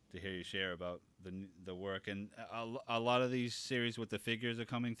to hear you share about the work. And a lot of these series with the figures are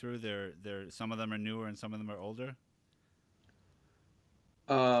coming through. They're some of them are newer and some of them are older.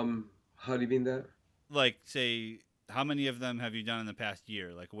 How do you mean that? Like, say, how many of them have you done in the past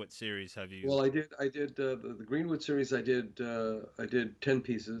year? Like, what series have you? Well, I did the Greenwood series. I did 10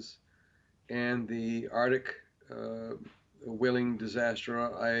 pieces, and the Arctic uh, whaling disaster.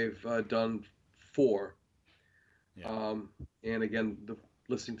 I've done four. Yeah. Um, and again,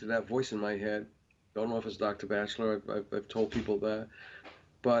 listening to that voice in my head, don't know if it's Dr. Batchelor. I've told people that,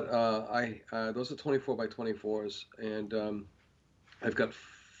 but I those are 24 by 24s, and I've got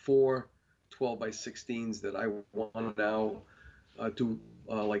four 12 by 16s that I want to now do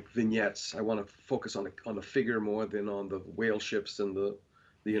like vignettes. I want to focus on the figure more than on the whale ships and the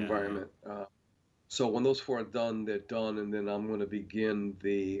Yeah. Yeah. environment. So when those four are done, they're done, and then I'm going to begin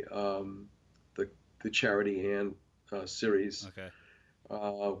the charity and series Okay.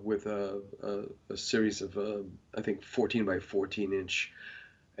 with a series of I think 14 by 14 inch,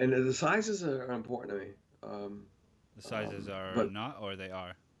 and the sizes are important to me. The sizes are But not, or they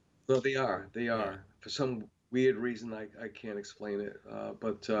are. no, they Yeah. are for some weird reason I can't explain it.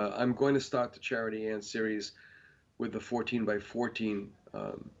 But I'm going to start the charity and series with the 14 by 14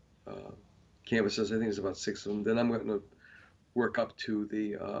 uh, canvases. I think it's about six of them. Then I'm going to work up to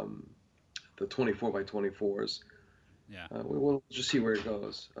the 24 by 24s. Yeah. We'll just see where it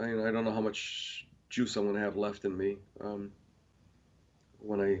goes. I don't know how much juice I'm going to have left in me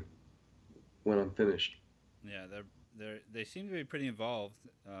when I'm finished. Yeah. They seem to be pretty involved,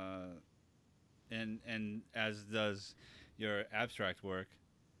 and as does your abstract work,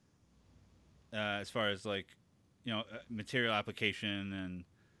 as far as like, material application and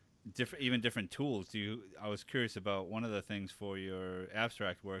different tools. I was curious about one of the things for your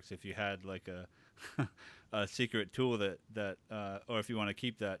abstract works, if you had like a a secret tool that or if you want to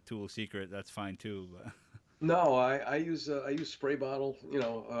keep that tool secret, that's fine too. No, I use spray bottle,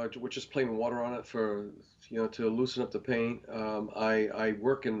 with just plain water on it for to loosen up the paint. I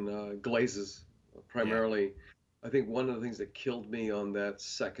work in glazes Yeah. primarily. I think one of the things that killed me on that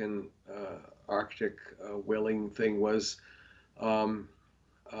second Arctic whaling thing was um,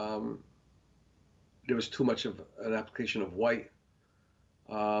 um, there was too much of an application of white.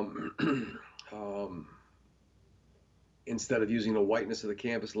 Um, um, Instead of using the whiteness of the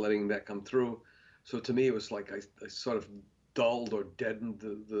canvas, letting that come through. So to me, it was like I sort of dulled or deadened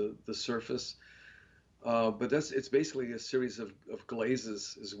the surface. But it's basically a series of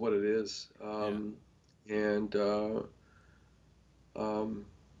glazes, is what it is. Yeah. And um,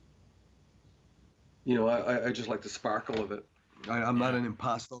 I just like the sparkle of it. I'm not Yeah. an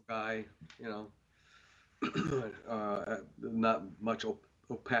impasto guy, you know. Not much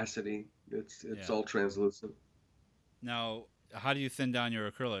opacity. It's Yeah. all translucent. Now, how do you thin down your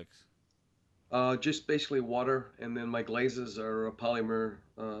acrylics? Just basically water, and then my glazes are a polymer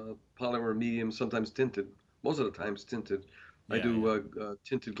medium, sometimes tinted. Most of the times tinted. I Yeah. do Yeah.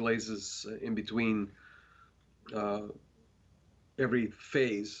 tinted glazes in between uh, every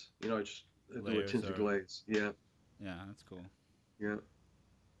phase. I do a Layers tinted are. glaze. Yeah, Yeah, that's cool. yeah.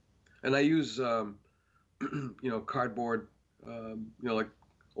 And I use cardboard, like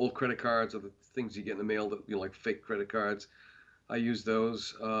old credit cards or the things you get in the mail that like fake credit cards. I use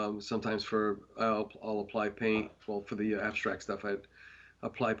those sometimes I'll apply paint. Well, for the abstract stuff, I'd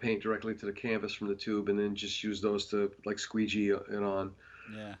apply paint directly to the canvas from the tube, and then just use those to like squeegee it on.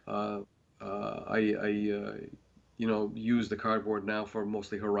 Yeah. Uh, I use the cardboard now for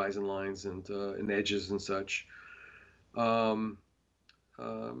mostly horizon lines and edges and such. Um,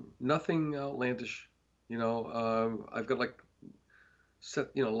 Nothing outlandish. I've got like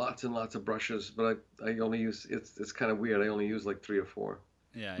set lots and lots of brushes, but I only use it's kind of weird. I only use like three or four.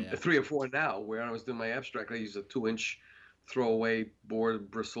 Yeah. Yeah. Three or four now. Where I was doing my abstract, I used a 2 inch throwaway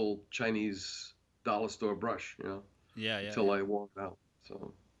board bristle Chinese dollar store brush, Yeah. Yeah. until Yeah. I wore it out.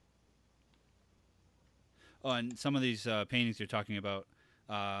 So Oh, and some of these paintings you're talking about,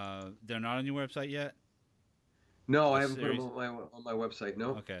 they're not on your website yet. no, I The haven't put them series. on my website.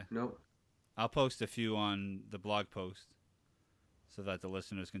 No, Okay. no. I'll post a few on the blog post so that the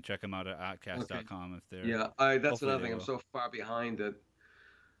listeners can check them out at Okay. outcast.com if they're. Yeah, that's Hopefully another they thing. I'm will. so far behind that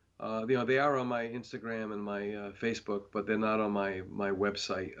they are on my Instagram and my Facebook, but they're not on my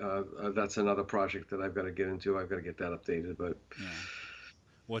website. That's another project that I've got to get into. I've got to get that updated. But Yeah.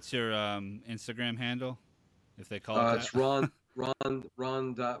 What's your Instagram handle, if they call it that? it's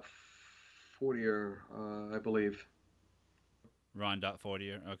Ron dot Fortier, I believe.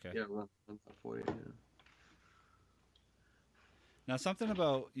 Ron.Fortier. Okay. Yeah, Ron 40. Yeah. Now, something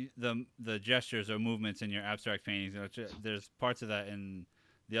about the gestures or movements in your abstract paintings. There's parts of that in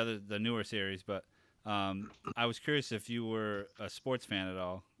the newer series, but I was curious if you were a sports fan at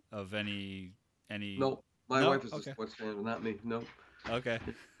all of any. No, my No. wife is a Okay. sports fan, not me. No. Okay.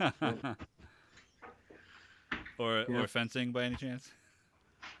 Yeah. Yeah. or fencing by any chance?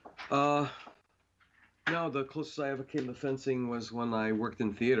 Uh, no, the closest I ever came to fencing was when I worked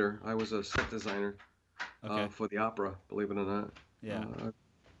in theater. I was a set designer Okay. for the opera, believe it or not. Yeah. Uh,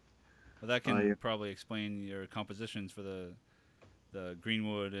 Well, that I, can probably explain your compositions for the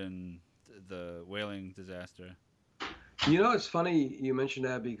Greenwood and the whaling disaster. it's funny you mentioned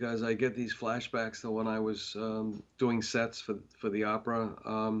that because I get these flashbacks to when I was doing sets for the opera.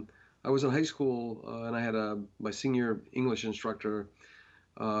 I was in high school and I had my senior English instructor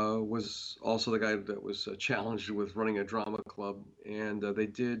was also the guy that was challenged with running a drama club, and they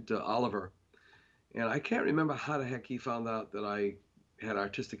did Oliver. And I can't remember how the heck he found out that I had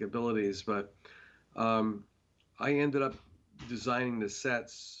artistic abilities, but um, I ended up designing the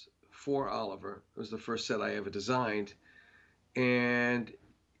sets for Oliver. It was the first set I ever designed, and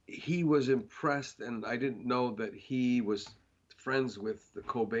he was impressed. And I didn't know that he was friends with the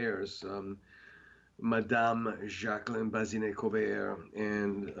Colberts. Madame Jacqueline Bazinet Colbert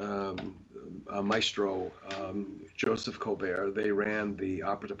and Maestro Joseph Colbert. They ran the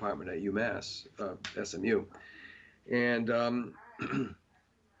opera department at UMass, SMU. And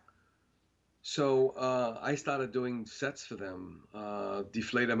so I started doing sets for them. Die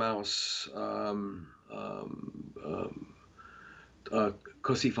Fledermaus,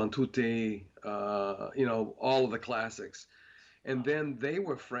 Così fan tutte, all of the classics. And then they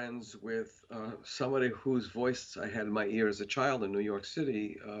were friends with somebody whose voice I had in my ear as a child in New York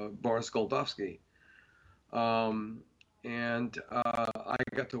City, Boris Goldovsky. And I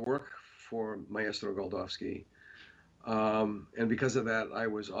got to work for Maestro Goldovsky. And because of that, I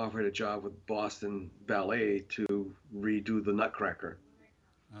was offered a job with Boston Ballet to redo the Nutcracker,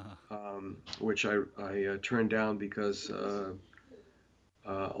 which I turned down because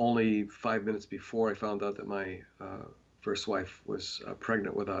only 5 minutes before I found out that my first wife was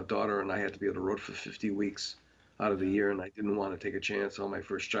pregnant with our daughter, and I had to be on the road for 50 weeks out of the year, and I didn't want to take a chance on my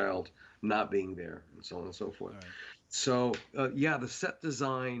first child not being there, and so on and so forth. Right. So yeah, the set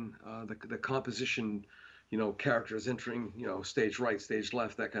design, the composition, characters entering, stage right, stage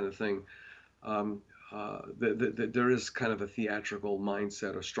left, that kind of thing. There is kind of a theatrical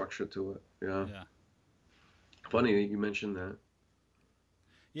mindset or structure to it. Yeah. Yeah. Funny that you mentioned that.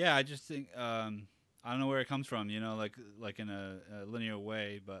 Yeah, I just think I don't know where it comes from, like in a linear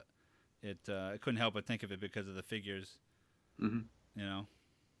way, but I couldn't help but think of it because of the figures, Mm-hmm. you know.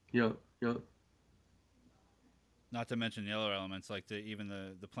 Yeah, yeah. Not to mention the other elements like even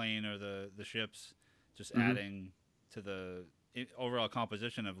the plane or the ships, just Mm-hmm. adding to the overall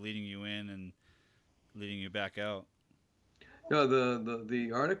composition of leading you in and leading you back out. No,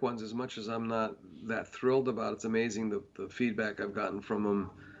 the Arctic ones, as much as I'm not that thrilled about, it's amazing the feedback I've gotten from them,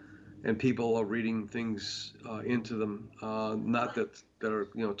 and people are reading things into them. Not that are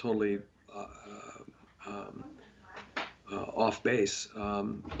totally um, off base,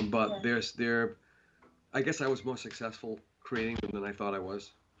 but they're. I guess I was more successful creating them than I thought I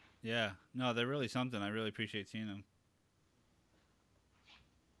was. Yeah, no, they're really something. I really appreciate seeing them.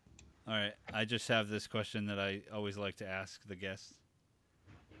 All right, I just have this question that I always like to ask the guests.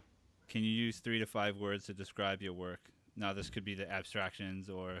 Can you use 3 to 5 words to describe your work? Now, this could be the abstractions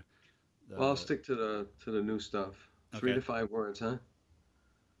or Well, I'll the. stick to the new stuff. Three Okay. to five words, huh?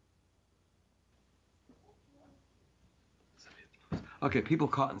 Okay, people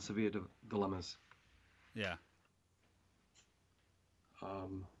caught in severe dilemmas. Yeah.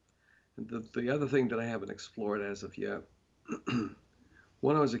 Um, the other thing that I haven't explored as of yet,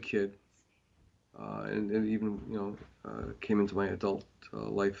 when I was a kid, and even came into my adult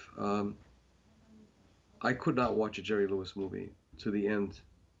life, I could not watch a Jerry Lewis movie to the end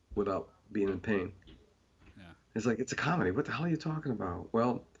without being in pain. Yeah. It's like it's a comedy. What the hell are you talking about?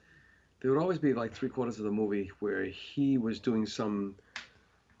 Well, there would always be like 3/4 of the movie where he was doing some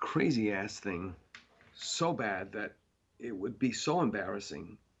crazy ass thing so bad that it would be so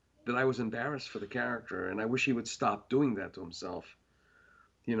embarrassing that I was embarrassed for the character, and I wish he would stop doing that to himself.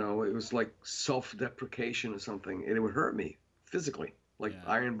 It was like self-deprecation or something, and it would hurt me physically, like Yeah.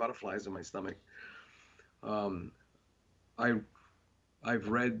 iron butterflies in my stomach. Um, I I've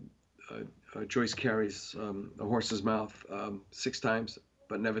read Joyce Carey's The Horse's Mouth 6 times,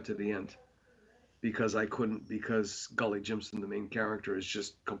 but never to the end because I couldn't because Gully Jimson, the main character, is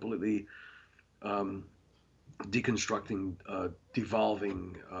just completely deconstructing,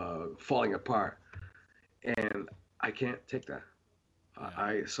 devolving, falling apart, and I can't take that.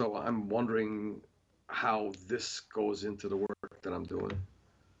 Yeah. So I'm wondering how this goes into the work that I'm doing.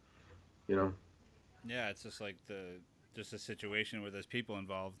 You know? Yeah, it's just like just a situation where there's people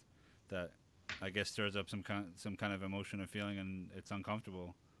involved that I guess stirs up some kind of emotion or feeling, and it's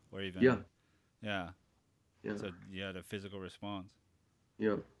uncomfortable, or Yeah, even yeah. yeah, So you had a physical response.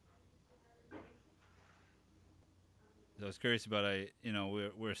 yeah. So I was curious about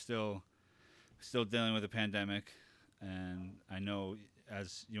we're still dealing with a pandemic, and I know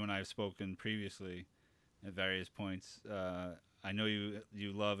as you and I have spoken previously at various points, I know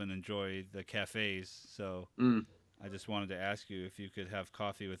you love and enjoy the cafes. So Mm. I just wanted to ask you if you could have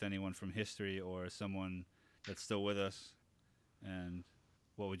coffee with anyone from history or someone that's still with us, and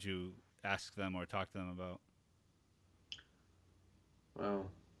what would you ask them or talk to them about? Wow.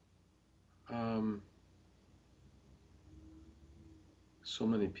 Um, so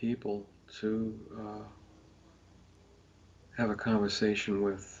many people to have a conversation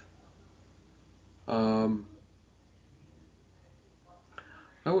with. Um,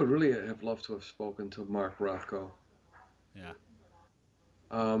 I would really have loved to have spoken to Mark Rothko. Yeah,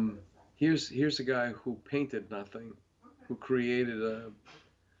 Um, here's a guy who painted nothing, who created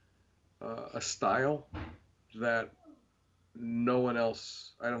a style that no one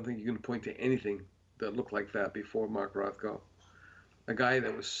else. I don't think you can point to anything that looked like that before Mark Rothko. A guy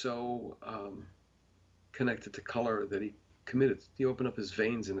that was so connected to color that he committed. He opened up his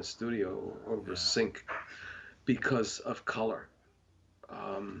veins in a studio over a yeah, sink because of color.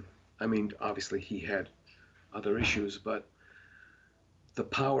 I mean, obviously he had other issues, but the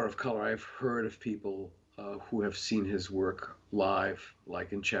power of color. I've heard of people who have seen his work live,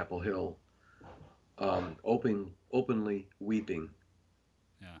 like in Chapel Hill, openly weeping,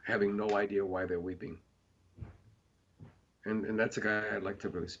 yeah, having no idea why they're weeping. And that's a guy I'd like to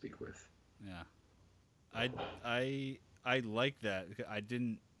really speak with. yeah. I I like that. I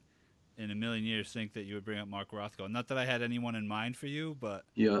didn't in a million years think that you would bring up Mark Rothko. Not that I had anyone in mind for you, but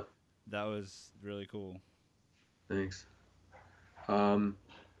Yeah, that was really cool. thanks. Um,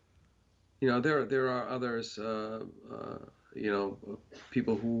 there are others.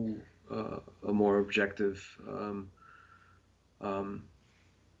 People who are more objective. Um,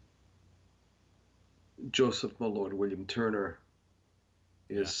 Joseph Millard William Turner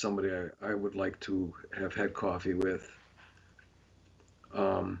is Yeah, somebody I would like to have had coffee with,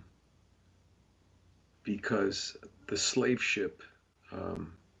 um, because the slave ship.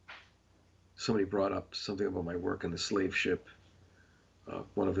 Um, Somebody brought up something about my work in the slave ship,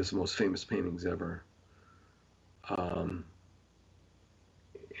 one of his most famous paintings ever. Um,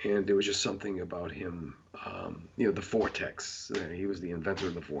 and there was just something about him, the vortex. He was the inventor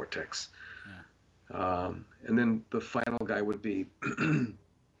of the vortex. yeah. And then the final guy would be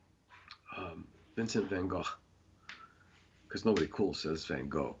Vincent van Gogh, because nobody cool says Van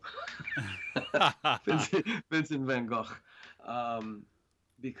Gogh. Vincent van Gogh, um,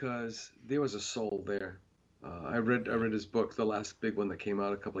 because there was a soul there. I Yeah, read his book, the last big one that came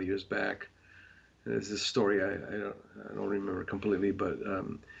out a couple of years back. There's this story I don't remember completely, but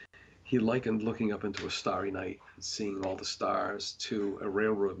he likened looking up into a starry night and seeing all the stars to a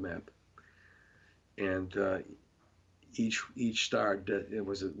railroad map, and each star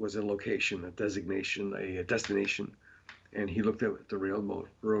was a location, a designation, a destination. And he looked at the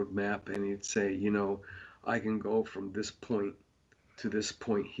railroad map and he'd say, I can go from this point to this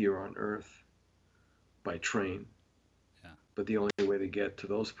point here on Earth by train, yeah, but the only way to get to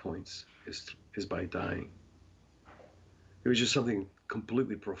those points is by dying. It was just something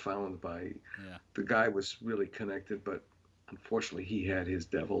completely profound. By yeah, the guy was really connected, but unfortunately he had his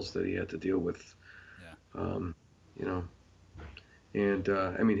devils that he had to deal with. yeah, Um, you know, and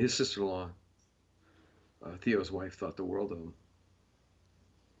I mean his sister-in-law, Theo's wife, thought the world of him.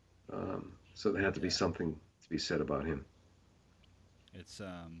 So there had to be yeah. something to be said about him. It's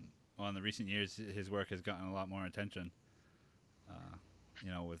well, in the recent years, his work has gotten a lot more attention. Uh,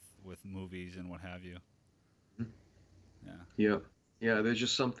 with movies and what have you. Yeah, Yeah, yeah. There's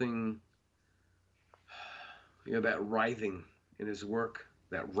just something, that writhing in his work.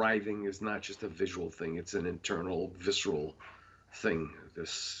 That writhing is not just a visual thing; it's an internal, visceral thing.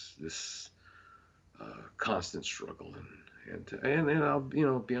 This constant struggle, and I'll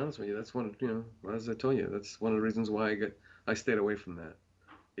be honest with you. That's one, as I told you, that's one of the reasons why I stayed away from that.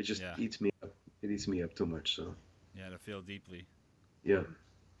 It just yeah, eats me up. It eats me up too much. So yeah. To feel deeply, yeah,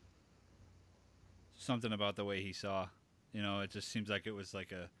 something about the way he saw. It just seems like it was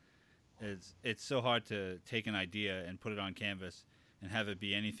like a. It's so hard to take an idea and put it on canvas and have it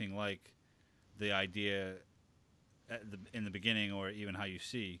be anything like the idea in the beginning, or even how you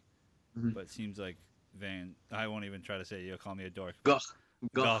see. Mhm. But it seems like I won't even try to say it. You'll call me a dork. Gach,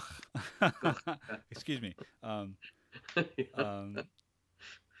 Gach. gach, gach. Excuse me. Yeah, Um,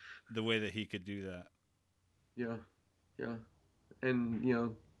 the way that he could do that. yeah, yeah. And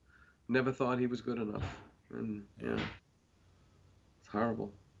never thought he was good enough. And Yeah. it's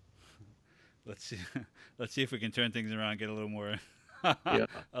horrible. Let's see. Let's see if we can turn things around, get a little more Yeah,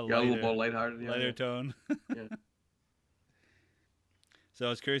 a got a little more lighthearted. lighter Yeah, tone. yeah. So I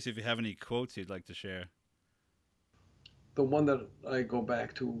was curious if you have any quotes you'd like to share. The one that I go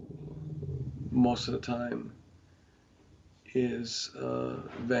back to most of the time is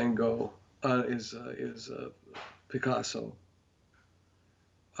Van Gogh. Is Picasso.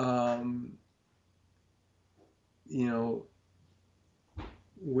 Um, you know,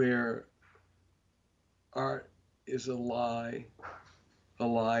 where art is a lie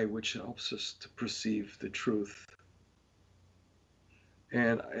which helps us to perceive the truth.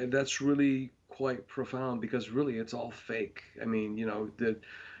 And that's really quite profound, because really it's all fake. I mean, Rene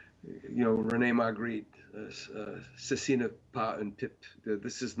Magritte, Cecina Pa and Pip,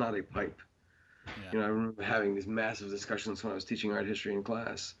 this is not a pipe. Yeah. I remember having these massive discussions when I was teaching art history in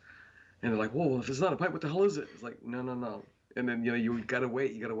class. And they're like, whoa, if it's not a pipe, what the hell is it? It's like, no, no, no. And then, you gotta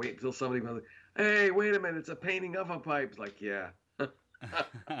wait until somebody goes, hey, wait a minute, it's a painting of a pipe. It's like, yeah.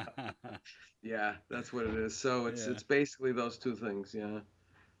 Yeah, that's what it is. So it's basically those two things. Yeah,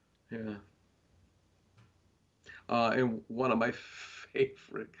 yeah. And one of my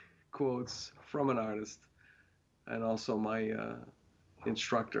favorite quotes from an artist, and also my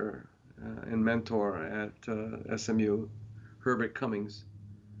instructor and mentor at SMU, Herbert Cummings,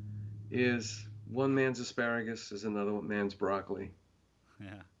 is one man's asparagus is another man's broccoli.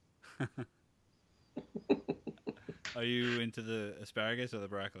 Yeah. Are you into the asparagus or the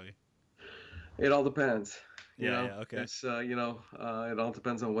broccoli? It all depends. Yeah, okay. It's it all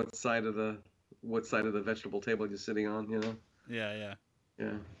depends on what side of the vegetable table you're sitting on. Yeah.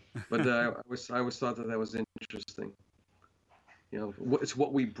 Yeah. But I always thought that was interesting. It's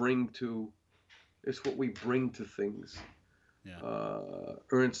what we bring to things. Yeah.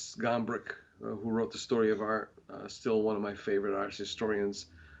 Ernst Gombrich, who wrote The Story of Art, still one of my favorite art historians.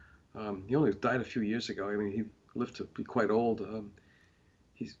 He only died a few years ago. I mean, he lived to be quite old.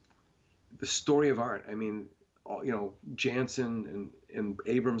 He's The Story of Art. I mean, Jansen and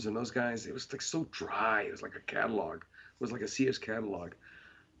Abrams and those guys. It was like so dry. It was like a catalog. It was like a Sears catalog.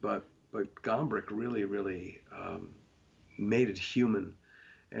 But Gombrich really, really made it human.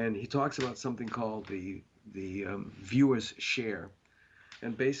 And he talks about something called the viewer's share.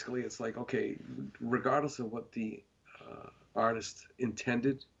 And basically, it's like, okay, regardless of what the artist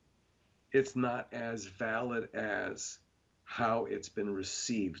intended, it's not as valid as how it's been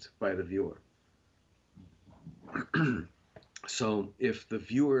received by the viewer. So if the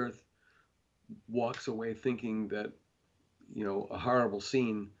viewer walks away thinking that, a horrible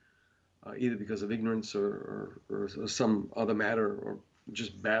scene, either because of ignorance or some other matter, or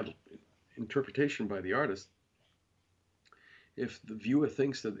just bad interpretation by the artist, if the viewer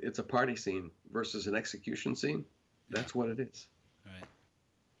thinks that it's a party scene versus an execution scene, that's what it is. Right.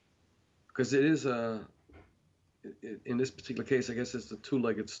 Because it is in this particular case, I guess it's the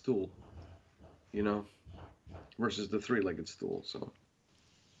two-legged stool, versus the three-legged stool. So,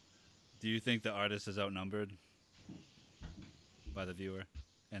 do you think the artist is outnumbered by the viewer,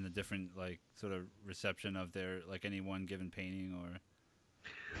 and the different sort of reception of their any one given painting? Or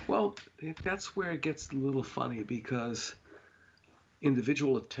well, that's where it gets a little funny, because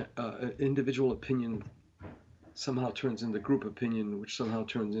individual opinion somehow turns into group opinion, which somehow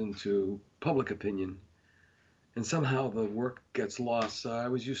turns into public opinion, and somehow the work gets lost. I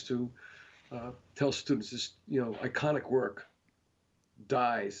was used to tell students this, iconic work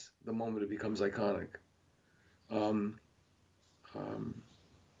dies the moment it becomes iconic.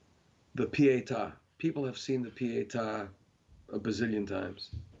 The Pietà. People have seen the Pietà a bazillion times.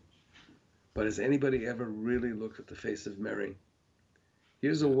 But has anybody ever really looked at the face of Mary?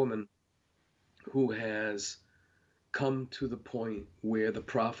 Here's a woman who has come to the point where the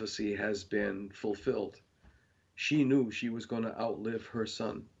prophecy has been fulfilled. She knew she was going to outlive her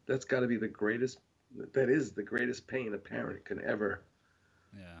son. That's got to be the greatest pain a parent can ever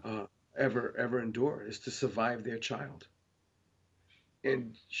endure, is to survive their child.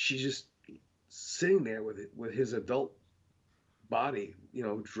 And she's just sitting there with his adult body,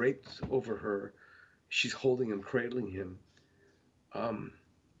 draped over her. She's holding him, cradling him.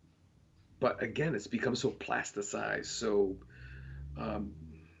 But again, it's become so plasticized. So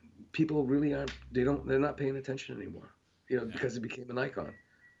people really they're not paying attention anymore, because it became an icon,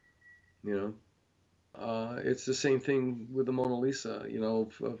 It's the same thing with the Mona Lisa.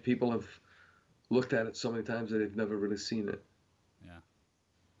 People have looked at it so many times that they've never really seen it.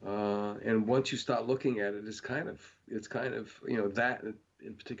 Yeah. And once you start looking at it, it's kind of that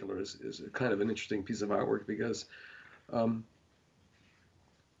in particular is kind of an interesting piece of artwork because um,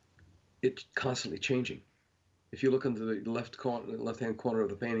 it's constantly changing. If you look into the left-hand corner of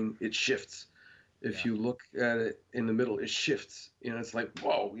the painting, it shifts. If Yeah. you look at it in the middle, it shifts. It's like,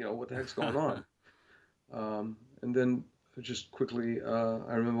 whoa, what the heck's going on? And then just quickly,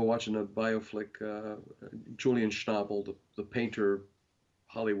 I remember watching a bioflick, Julian Schnabel, the painter,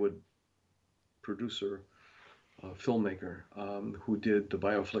 Hollywood producer, filmmaker, who did the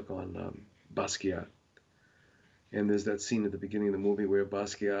bioflick on Basquiat. And there's that scene at the beginning of the movie where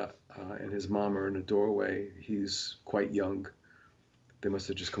Basquiat and his mom are in a doorway. He's quite young. They must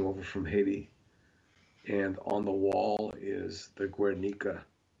have just come over from Haiti. And on the wall is the Guernica,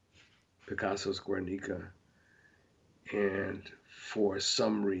 Picasso's Guernica. And for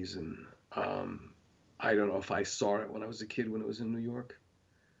some reason, I don't know if I saw it when I was a kid when it was in New York,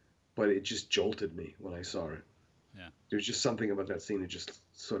 but it just jolted me when I saw it. Yeah. There's just something about that scene that just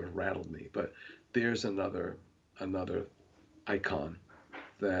sort of rattled me. But there's another icon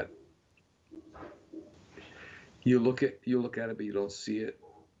that you look at it, but you don't see it.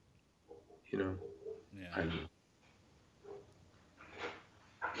 You know, Yeah. I don't know.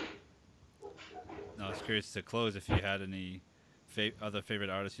 No, I was curious to close if you had any other favorite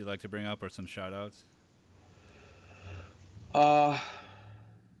artists you'd like to bring up or some shout outs. Uh,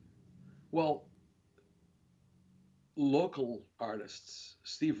 well, local artists,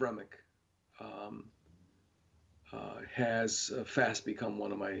 Steve Remick, um, has fast become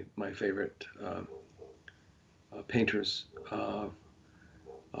one of my favorite painters.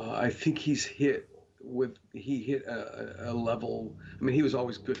 I think he hit a level. I mean, he was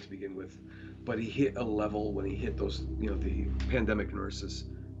always good to begin with, but he hit a level when he hit those, the Pandemic Nurses,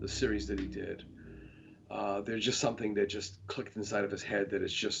 the series that he did. There's just something that just clicked inside of his head that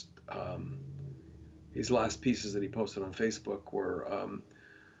is just his last pieces that he posted on Facebook were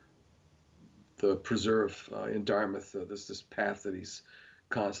the preserve in Dartmouth. There's this path that he's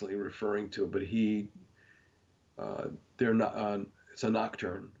constantly referring to, but uh, they're not. It's a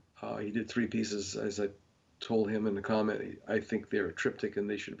nocturne. He did three pieces, as I told him in the comment. I think they're a triptych and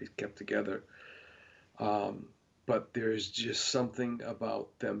they should be kept together. Um, but there's just something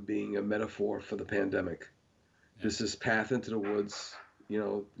about them being a metaphor for the pandemic. Yeah. This is path into the woods.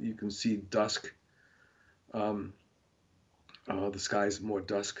 You can see dusk. Um, the sky's more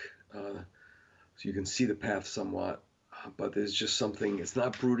dusk, so you can see the path somewhat. But there's just something. It's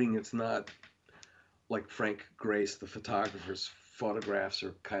not brooding. It's not like Frank Grace, the photographer's photographs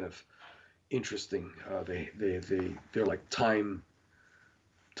are kind of interesting. They're like time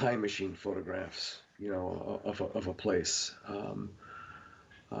machine photographs, of a place.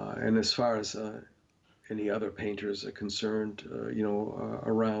 And as far as any other painters are concerned,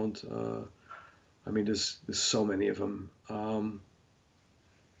 around, I mean, there's so many of them. Um,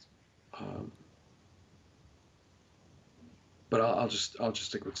 but I'll just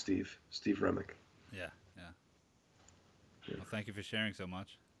stick with Steve Remick. Yeah. Yeah. Yeah. Well, thank you for sharing so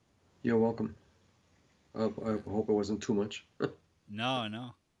much. You're welcome. I hope it wasn't too much. No,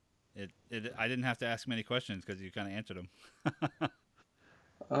 no. I didn't have to ask many questions because you kind of answered them.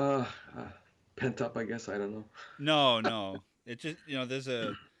 uh, uh, Pent up, I guess. I don't know. No, no. It just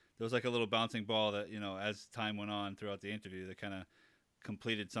there was like a little bouncing ball that as time went on throughout the interview that kind of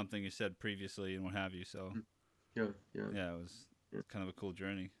completed something you said previously and what have you. So Yeah, yeah, yeah, it was yeah, kind of a cool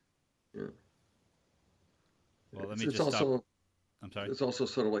journey. yeah. Well, let It's, me it's just stop. also I'm sorry. it's also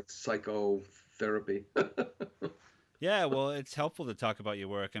sort of like psychotherapy. Yeah, well, it's helpful to talk about your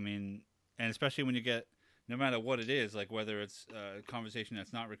work. I mean, and especially when you get, no matter what it is, like whether it's a conversation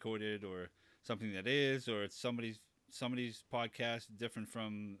that's not recorded or something that is, or it's somebody's podcast different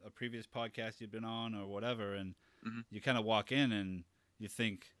from a previous podcast you've been on or whatever, and Hmm. you kind of walk in and you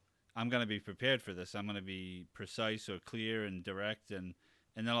think, I'm going to be prepared for this. I'm going to be precise or clear and direct, and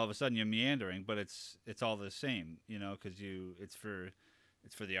then all of a sudden you're meandering, but it's all the same, because it's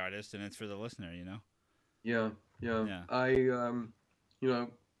for the artist and it's for the listener, Yeah, yeah. Yeah. You know,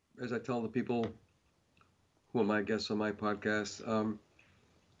 as I tell the people who are my guests on my podcast,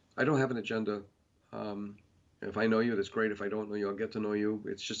 I don't have an agenda. Um, if I know you, that's great. If I don't know you, I'll get to know you.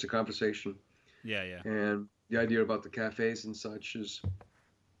 It's just a conversation. Yeah, yeah. And the idea about the cafes and such is,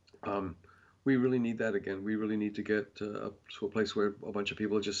 um, we really need that again. We really need to get up to a place where a bunch of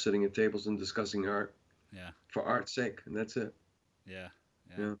people are just sitting at tables and discussing art Yeah. for art's sake, and that's it. Yeah.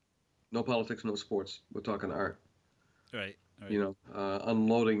 Yeah. Yeah. No politics, no sports. We're talking art. Right. Right.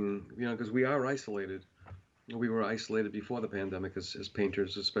 Unloading, because we are isolated. We were isolated before the pandemic as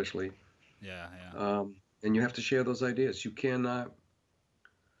painters, especially. Yeah, yeah. And you have to share those ideas. You cannot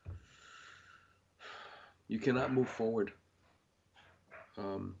move forward.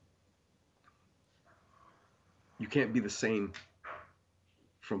 Um, you can't be the same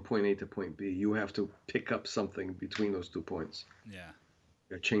from point A to point B. You have to pick up something between those 2 points Yeah.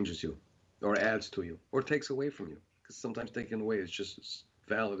 that changes you, or adds to you, or takes away from you. Because sometimes taking away is just as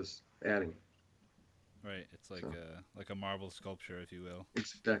valid as adding. Right. It's So like a marble sculpture, if you will.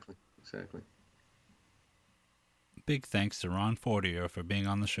 exactly, exactly. Big thanks to Ron Fortier for being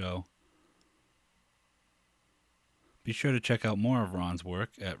on the show. Be sure to check out more of Ron's work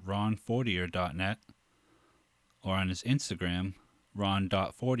at ronfortier.net or on his Instagram,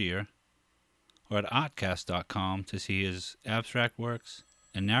 ron.fortier, or at artcast.com to see his abstract works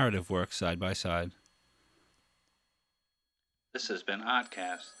and narrative works side by side. This has been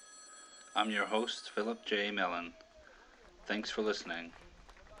Artcast. I'm your host, Philip J. Millen. Thanks for listening,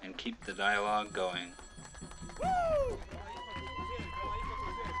 and keep the dialogue going.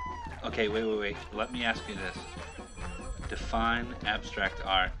 Okay, wait. Let me ask you this. Define abstract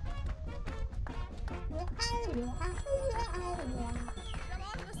art.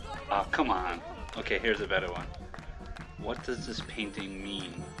 Oh, come on. Okay, here's a better one. What does this painting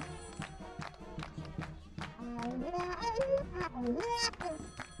mean?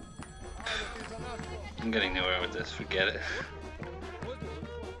 I'm getting nowhere with this. Forget it.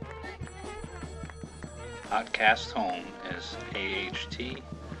 Artcast home is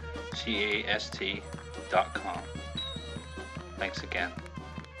ahtcast.com. Thanks again.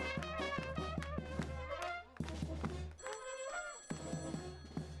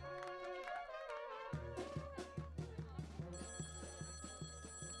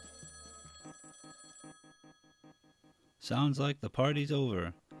 Sounds like the party's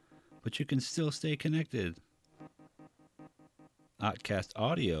over, but you can still stay connected. Artcast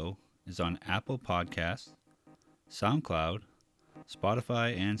Audio is on Apple Podcasts, SoundCloud,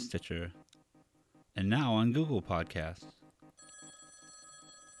 Spotify, and Stitcher, and now on Google Podcasts.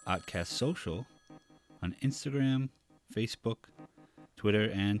 Artcast Social on Instagram, Facebook, Twitter,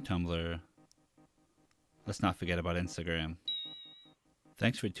 and Tumblr. Let's not forget about Instagram.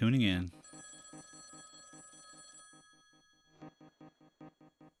 Thanks for tuning in.